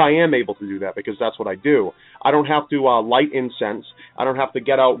that, which I am able to do that because that's what I do. I don't have to light incense. I don't have to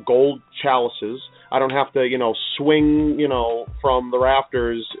get out gold chalices. I don't have to, swing, from the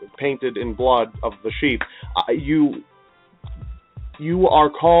rafters painted in blood of the sheep. You are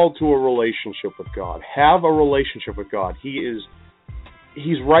called to a relationship with God. Have a relationship with God. He's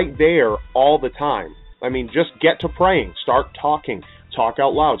right there all the time. I mean, just get to praying. Start talking. Talk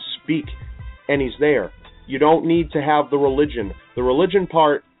out loud. Speak. And He's there. You don't need to have the religion. The religion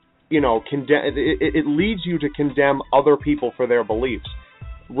part, it leads you to condemn other people for their beliefs.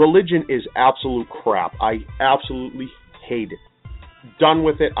 Religion is absolute crap. I absolutely hate it. Done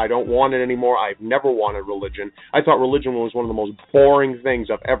with it. I don't want it anymore. I've never wanted religion. I thought religion was one of the most boring things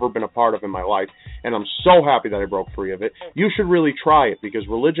I've ever been a part of in my life, and I'm so happy that I broke free of it. You should really try it because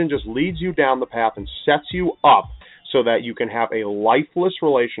religion just leads you down the path and sets you up so that you can have a lifeless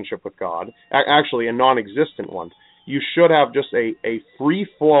relationship with God, actually a non-existent one. You should have just a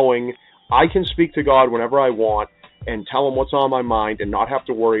free-flowing, I can speak to God whenever I want and tell Him what's on my mind and not have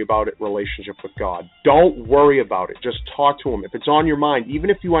to worry about it relationship with God. Don't worry about it. Just talk to Him. If it's on your mind, even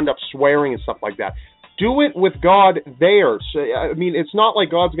if you end up swearing and stuff like that, do it with God there. So, I mean, it's not like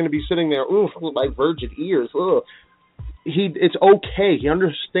God's going to be sitting there, ooh, with my virgin ears. Ugh. It's okay. He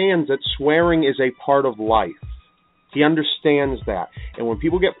understands that swearing is a part of life. He understands that. And when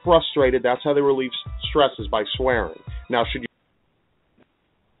people get frustrated, that's how they relieve stress, is by swearing. Now, should you...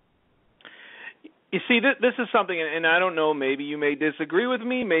 You see, this is something, and I don't know, maybe you may disagree with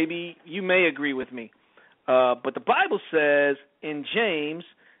me, maybe you may agree with me. But the Bible says in James,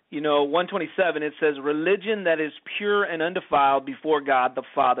 1:27, it says, religion that is pure and undefiled before God the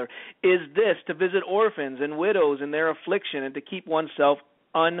Father is this, to visit orphans and widows in their affliction and to keep oneself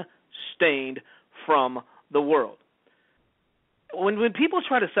unstained from the world. When people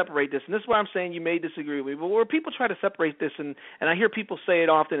try to separate this, and this is why I'm saying you may disagree with me, but where people try to separate this, and I hear people say it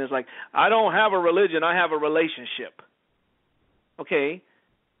often, is like, I don't have a religion, I have a relationship. Okay,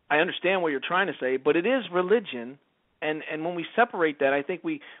 I understand what you're trying to say, but it is religion, and when we separate that, I think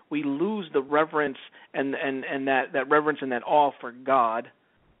we lose the reverence and that reverence and that awe for God.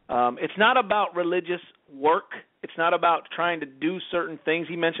 It's not about religious work. It's not about trying to do certain things.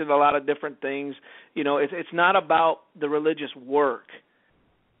 He mentioned a lot of different things. It's not about the religious work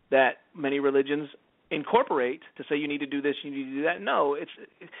that many religions incorporate to say you need to do this, you need to do that. No, it's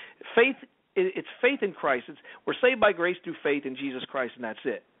faith. It's faith in Christ. We're saved by grace through faith in Jesus Christ, and that's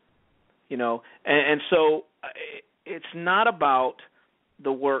it. And so it's not about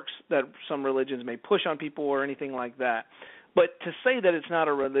the works that some religions may push on people or anything like that. But to say that it's not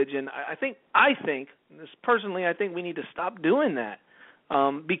a religion, I think this personally, I think we need to stop doing that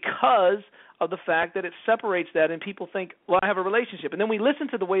because of the fact that it separates that, and people think, well, I have a relationship. And then we listen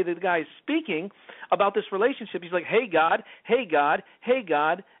to the way that the guy is speaking about this relationship. He's like, hey, God, hey, God, hey,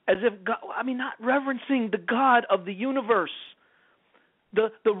 God, as if God, not reverencing the God of the universe, the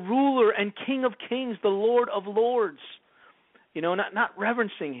ruler and King of kings, the Lord of lords, not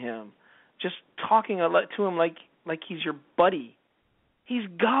reverencing Him, just talking to Him like He's your buddy. He's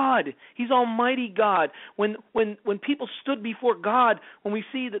God. He's Almighty God. When people stood before God, when we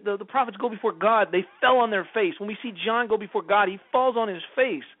see that the prophets go before God, they fell on their face. When we see John go before God, he falls on his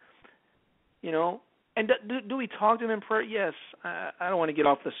face. And do we talk to Him in prayer? Yes. I don't want to get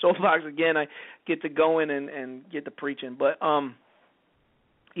off the soapbox again. I get to going and get to preaching. But,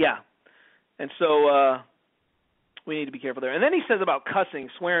 yeah. And so we need to be careful there. And then he says about cussing,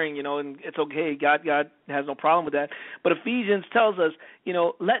 swearing, and it's okay. God has no problem with that. But Ephesians tells us,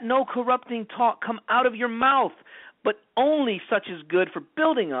 let no corrupting talk come out of your mouth, but only such as good for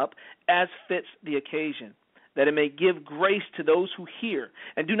building up as fits the occasion, that it may give grace to those who hear.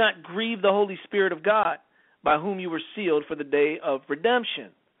 And do not grieve the Holy Spirit of God, by whom you were sealed for the day of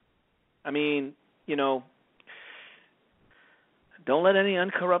redemption. don't let any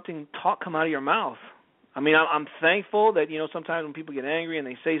uncorrupting talk come out of your mouth. I mean, I'm thankful that, sometimes when people get angry and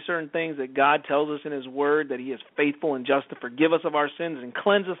they say certain things, that God tells us in His Word that He is faithful and just to forgive us of our sins and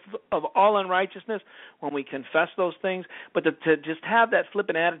cleanse us of all unrighteousness when we confess those things. But to just have that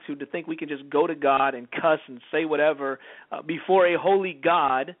flippant attitude, to think we can just go to God and cuss and say whatever before a holy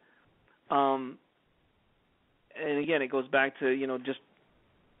God, and again, it goes back to, just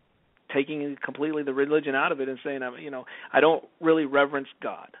taking completely the religion out of it and saying, I don't really reverence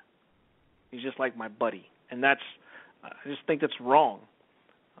God. He's just like my buddy, and I just think that's wrong.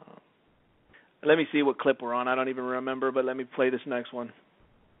 Let me see what clip we're on. I don't even remember, but let me play this next one.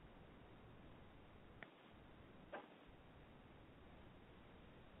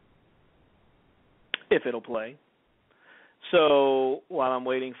 If it'll play. So while I'm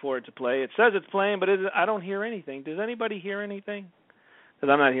waiting for it to play, it says it's playing, but I don't hear anything. Does anybody hear anything?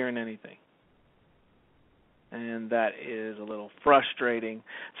 Because I'm not hearing anything. And that is a little frustrating.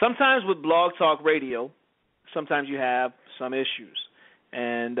 Sometimes with Blog Talk Radio, sometimes you have some issues.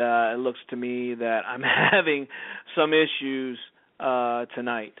 And it looks to me that I'm having some issues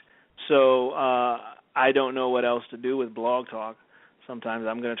tonight. So I don't know what else to do with Blog Talk. Sometimes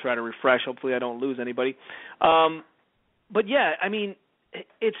I'm going to try to refresh. Hopefully I don't lose anybody. But yeah, I mean,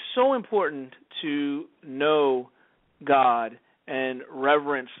 it's so important to know God and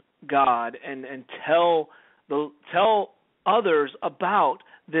reverence God and tell others about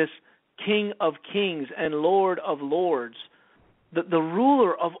this King of Kings and Lord of Lords, the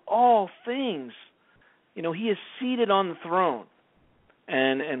ruler of all things. He is seated on the throne,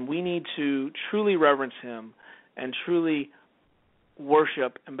 and we need to truly reverence Him and truly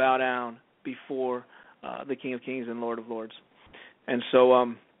worship and bow down before the King of Kings and Lord of Lords. And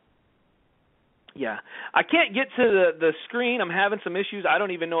so, yeah, I can't get to the screen. I'm having some issues. I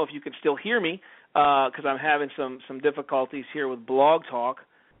don't even know if you can still hear me because I'm having some difficulties here with Blog Talk.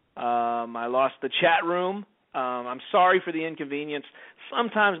 I lost the chat room. I'm sorry for the inconvenience.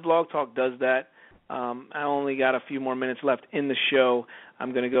 Sometimes Blog Talk does that. I only got a few more minutes left in the show.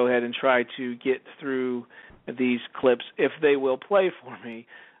 I'm going to go ahead and try to get through these clips if they will play for me.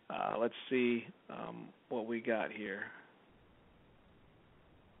 Let's see what we got here.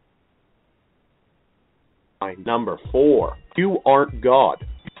 Number 4, you aren't God.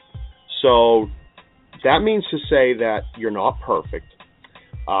 So that means to say that you're not perfect.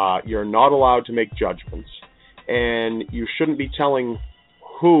 You're not allowed to make judgments. And you shouldn't be telling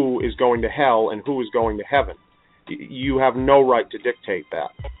who is going to hell and who is going to heaven. You have no right to dictate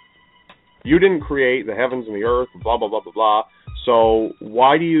that. You didn't create the heavens and the earth, blah, blah, blah, blah, blah. So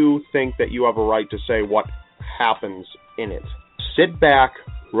why do you think that you have a right to say what happens in it? Sit back,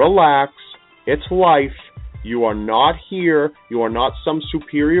 relax, it's life. You are not here. You are not some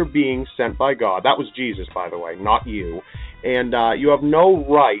superior being sent by God. That was Jesus, by the way, not you. And you have no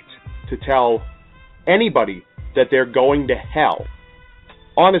right to tell anybody that they're going to hell.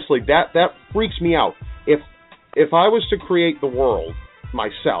 Honestly, that freaks me out. If I was to create the world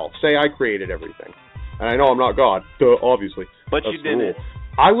myself, say I created everything, and I know I'm not God, obviously. But you didn't.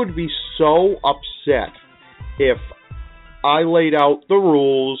 I would be so upset if I laid out the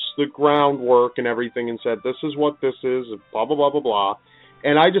rules, the groundwork, and everything, and said, this is what this is, blah, blah, blah, blah, blah.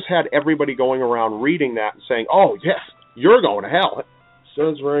 And I just had everybody going around reading that and saying, oh, yes, you're going to hell. It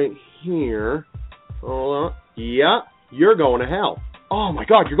says right here, hold on, yeah, you're going to hell. Oh, my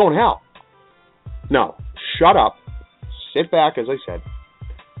God, you're going to hell. No, shut up, sit back, as I said,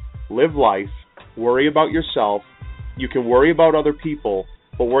 live life, worry about yourself. You can worry about other people,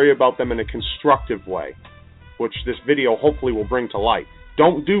 but worry about them in a constructive way, which this video hopefully will bring to light.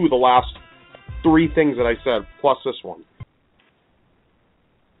 Don't do the last 3 things that I said, plus this one.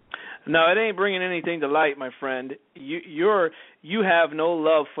 No, it ain't bringing anything to light, my friend. You have no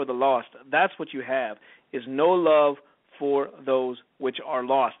love for the lost. That's what you have, is no love for those which are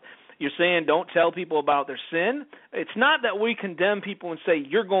lost. You're saying don't tell people about their sin. It's not that we condemn people and say,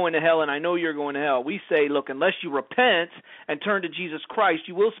 you're going to hell and I know you're going to hell. We say, look, unless you repent and turn to Jesus Christ,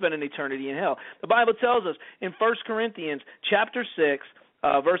 you will spend an eternity in hell. The Bible tells us in 1 Corinthians chapter 6,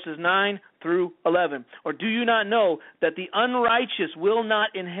 verses 9 through 11, or do you not know that the unrighteous will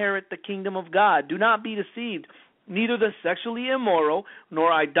not inherit the kingdom of God? Do not be deceived. Neither the sexually immoral,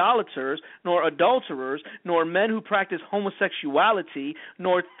 nor idolaters, nor adulterers, nor men who practice homosexuality,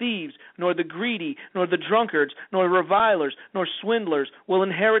 nor thieves, nor the greedy, nor the drunkards, nor revilers, nor swindlers will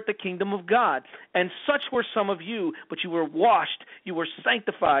inherit the kingdom of God. And such were some of you, but you were washed, you were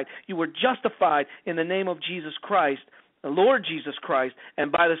sanctified, you were justified in the name of Jesus Christ, the Lord Jesus Christ,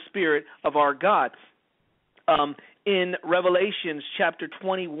 and by the Spirit of our God. In Revelations chapter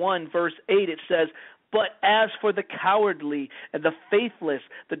 21, verse 8, it says, But as for the cowardly and the faithless,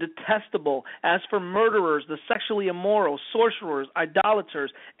 the detestable, as for murderers, the sexually immoral, sorcerers,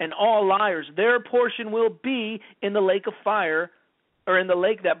 idolaters, and all liars, their portion will be in the lake of fire, or in the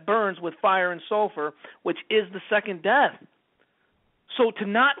lake that burns with fire and sulfur, which is the second death. So to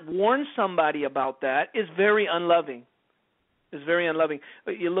not warn somebody about that is very unloving. It's very unloving.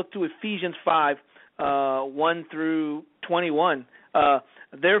 You look to Ephesians 5, 1 through 21.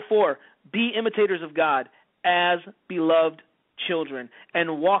 Therefore, be imitators of God as beloved children,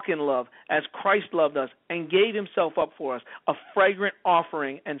 and walk in love as Christ loved us and gave himself up for us, a fragrant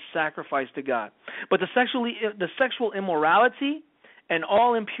offering and sacrifice to God. But the sexual immorality and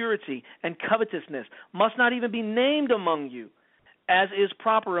all impurity and covetousness must not even be named among you, as is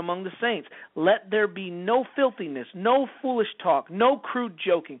proper among the saints. Let there be no filthiness, no foolish talk, no crude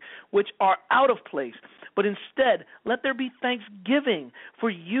joking, which are out of place, but instead let there be thanksgiving. For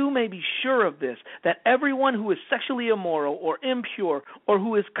you may be sure of this, that everyone who is sexually immoral or impure or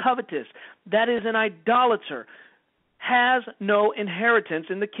who is covetous, that is an idolater, has no inheritance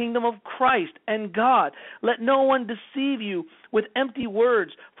in the kingdom of Christ and God. Let no one deceive you with empty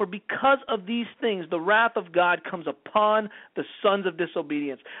words, for because of these things the wrath of God comes upon the sons of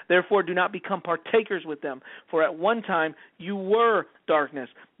disobedience. Therefore do not become partakers with them, for at one time you were darkness,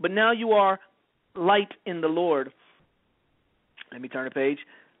 but now you are light in the Lord. Let me turn the page.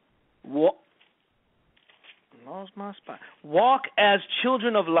 Lost my spot. Walk as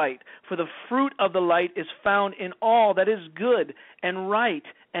children of light, for the fruit of the light is found in all that is good and right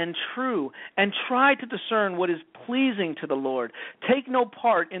and true, and try to discern what is pleasing to the Lord. Take no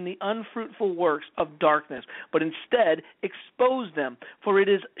part in the unfruitful works of darkness, but instead expose them, for it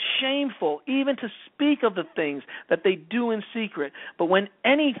is shameful even to speak of the things that they do in secret. But when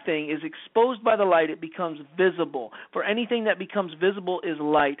anything is exposed by the light, it becomes visible. For anything that becomes visible is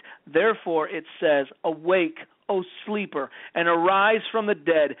light. Therefore it says, awake, O sleeper, and arise from the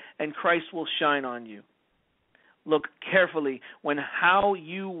dead, and Christ will shine on you. Look carefully how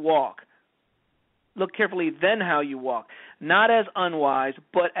you walk. Look carefully then how you walk, not as unwise,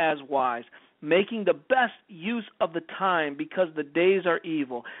 but as wise, making the best use of the time, because the days are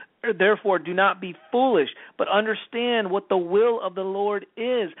evil. Therefore do not be foolish, but understand what the will of the Lord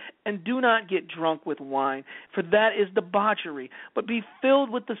is, and do not get drunk with wine, for that is debauchery, but be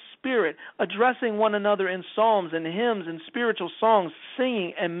filled with the Spirit, addressing one another in psalms and hymns and spiritual songs,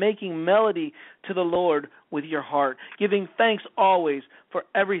 singing and making melody to the Lord with your heart, giving thanks always for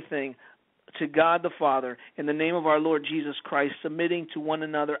everything to God the Father, in the name of our Lord Jesus Christ, submitting to one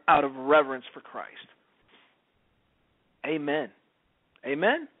another out of reverence for Christ. Amen.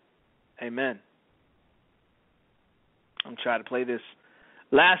 Amen. Amen. I'm trying to play this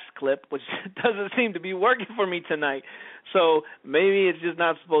last clip, which doesn't seem to be working for me tonight. So maybe it's just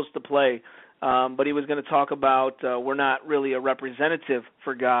not supposed to play. But he was going to talk about we're not really a representative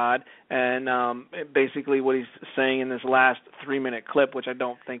for God, and basically what he's saying in this last 3-minute clip, which I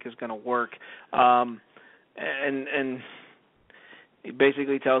don't think is going to work, and he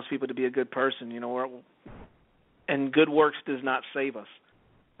basically tells people to be a good person, and good works does not save us.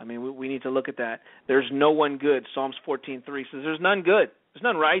 I mean, we need to look at that. There's no one good. Psalms 14:3 says there's none good. There's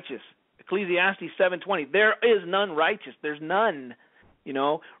none righteous. Ecclesiastes 7:20, there is none righteous. There's none.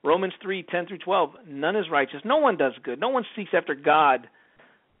 Romans 3:10 through 12, none is righteous. No one does good. No one seeks after God.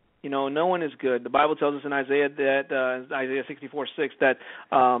 No one is good. The Bible tells us in Isaiah 64:6 that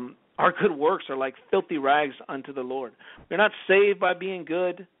our good works are like filthy rags unto the Lord. We're not saved by being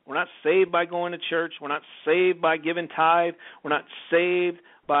good. We're not saved by going to church. We're not saved by giving tithe. We're not saved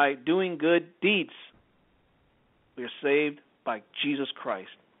by doing good deeds. We are saved by Jesus Christ,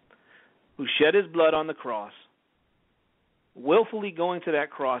 who shed his blood on the cross, willfully going to that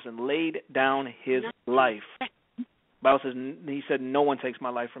cross and laid down his life. The Bible says, he said, no one takes my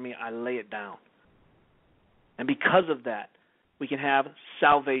life from me, I lay it down. And because of that, we can have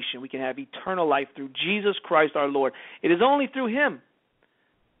salvation. We can have eternal life through Jesus Christ our Lord. It is only through him.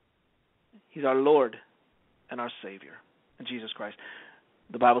 He's our Lord and our Savior, and Jesus Christ.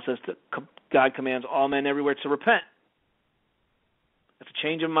 The Bible says that God commands all men everywhere to repent. It's a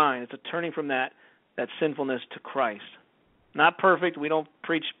change of mind. It's a turning from that sinfulness to Christ. Not perfect. We don't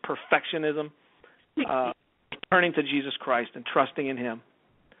preach perfectionism. Turning to Jesus Christ and trusting in him.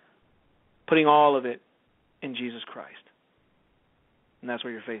 Putting all of it in Jesus Christ. And that's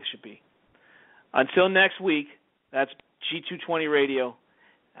where your faith should be. Until next week, that's G220 Radio.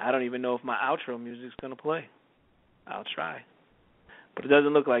 I don't even know if my outro music's going to play. I'll try. But it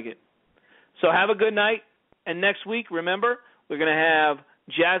doesn't look like it. So have a good night. And next week, remember, we're going to have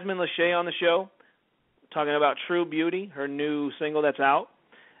Jasmine Lachey on the show, talking about True Beauty, her new single that's out.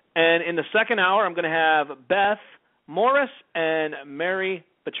 And in the second hour, I'm going to have Beth Morris and Mary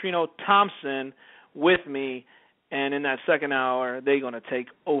Petrino Thompson with me. And in that second hour, they're going to take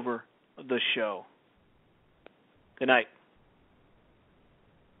over the show. Good night.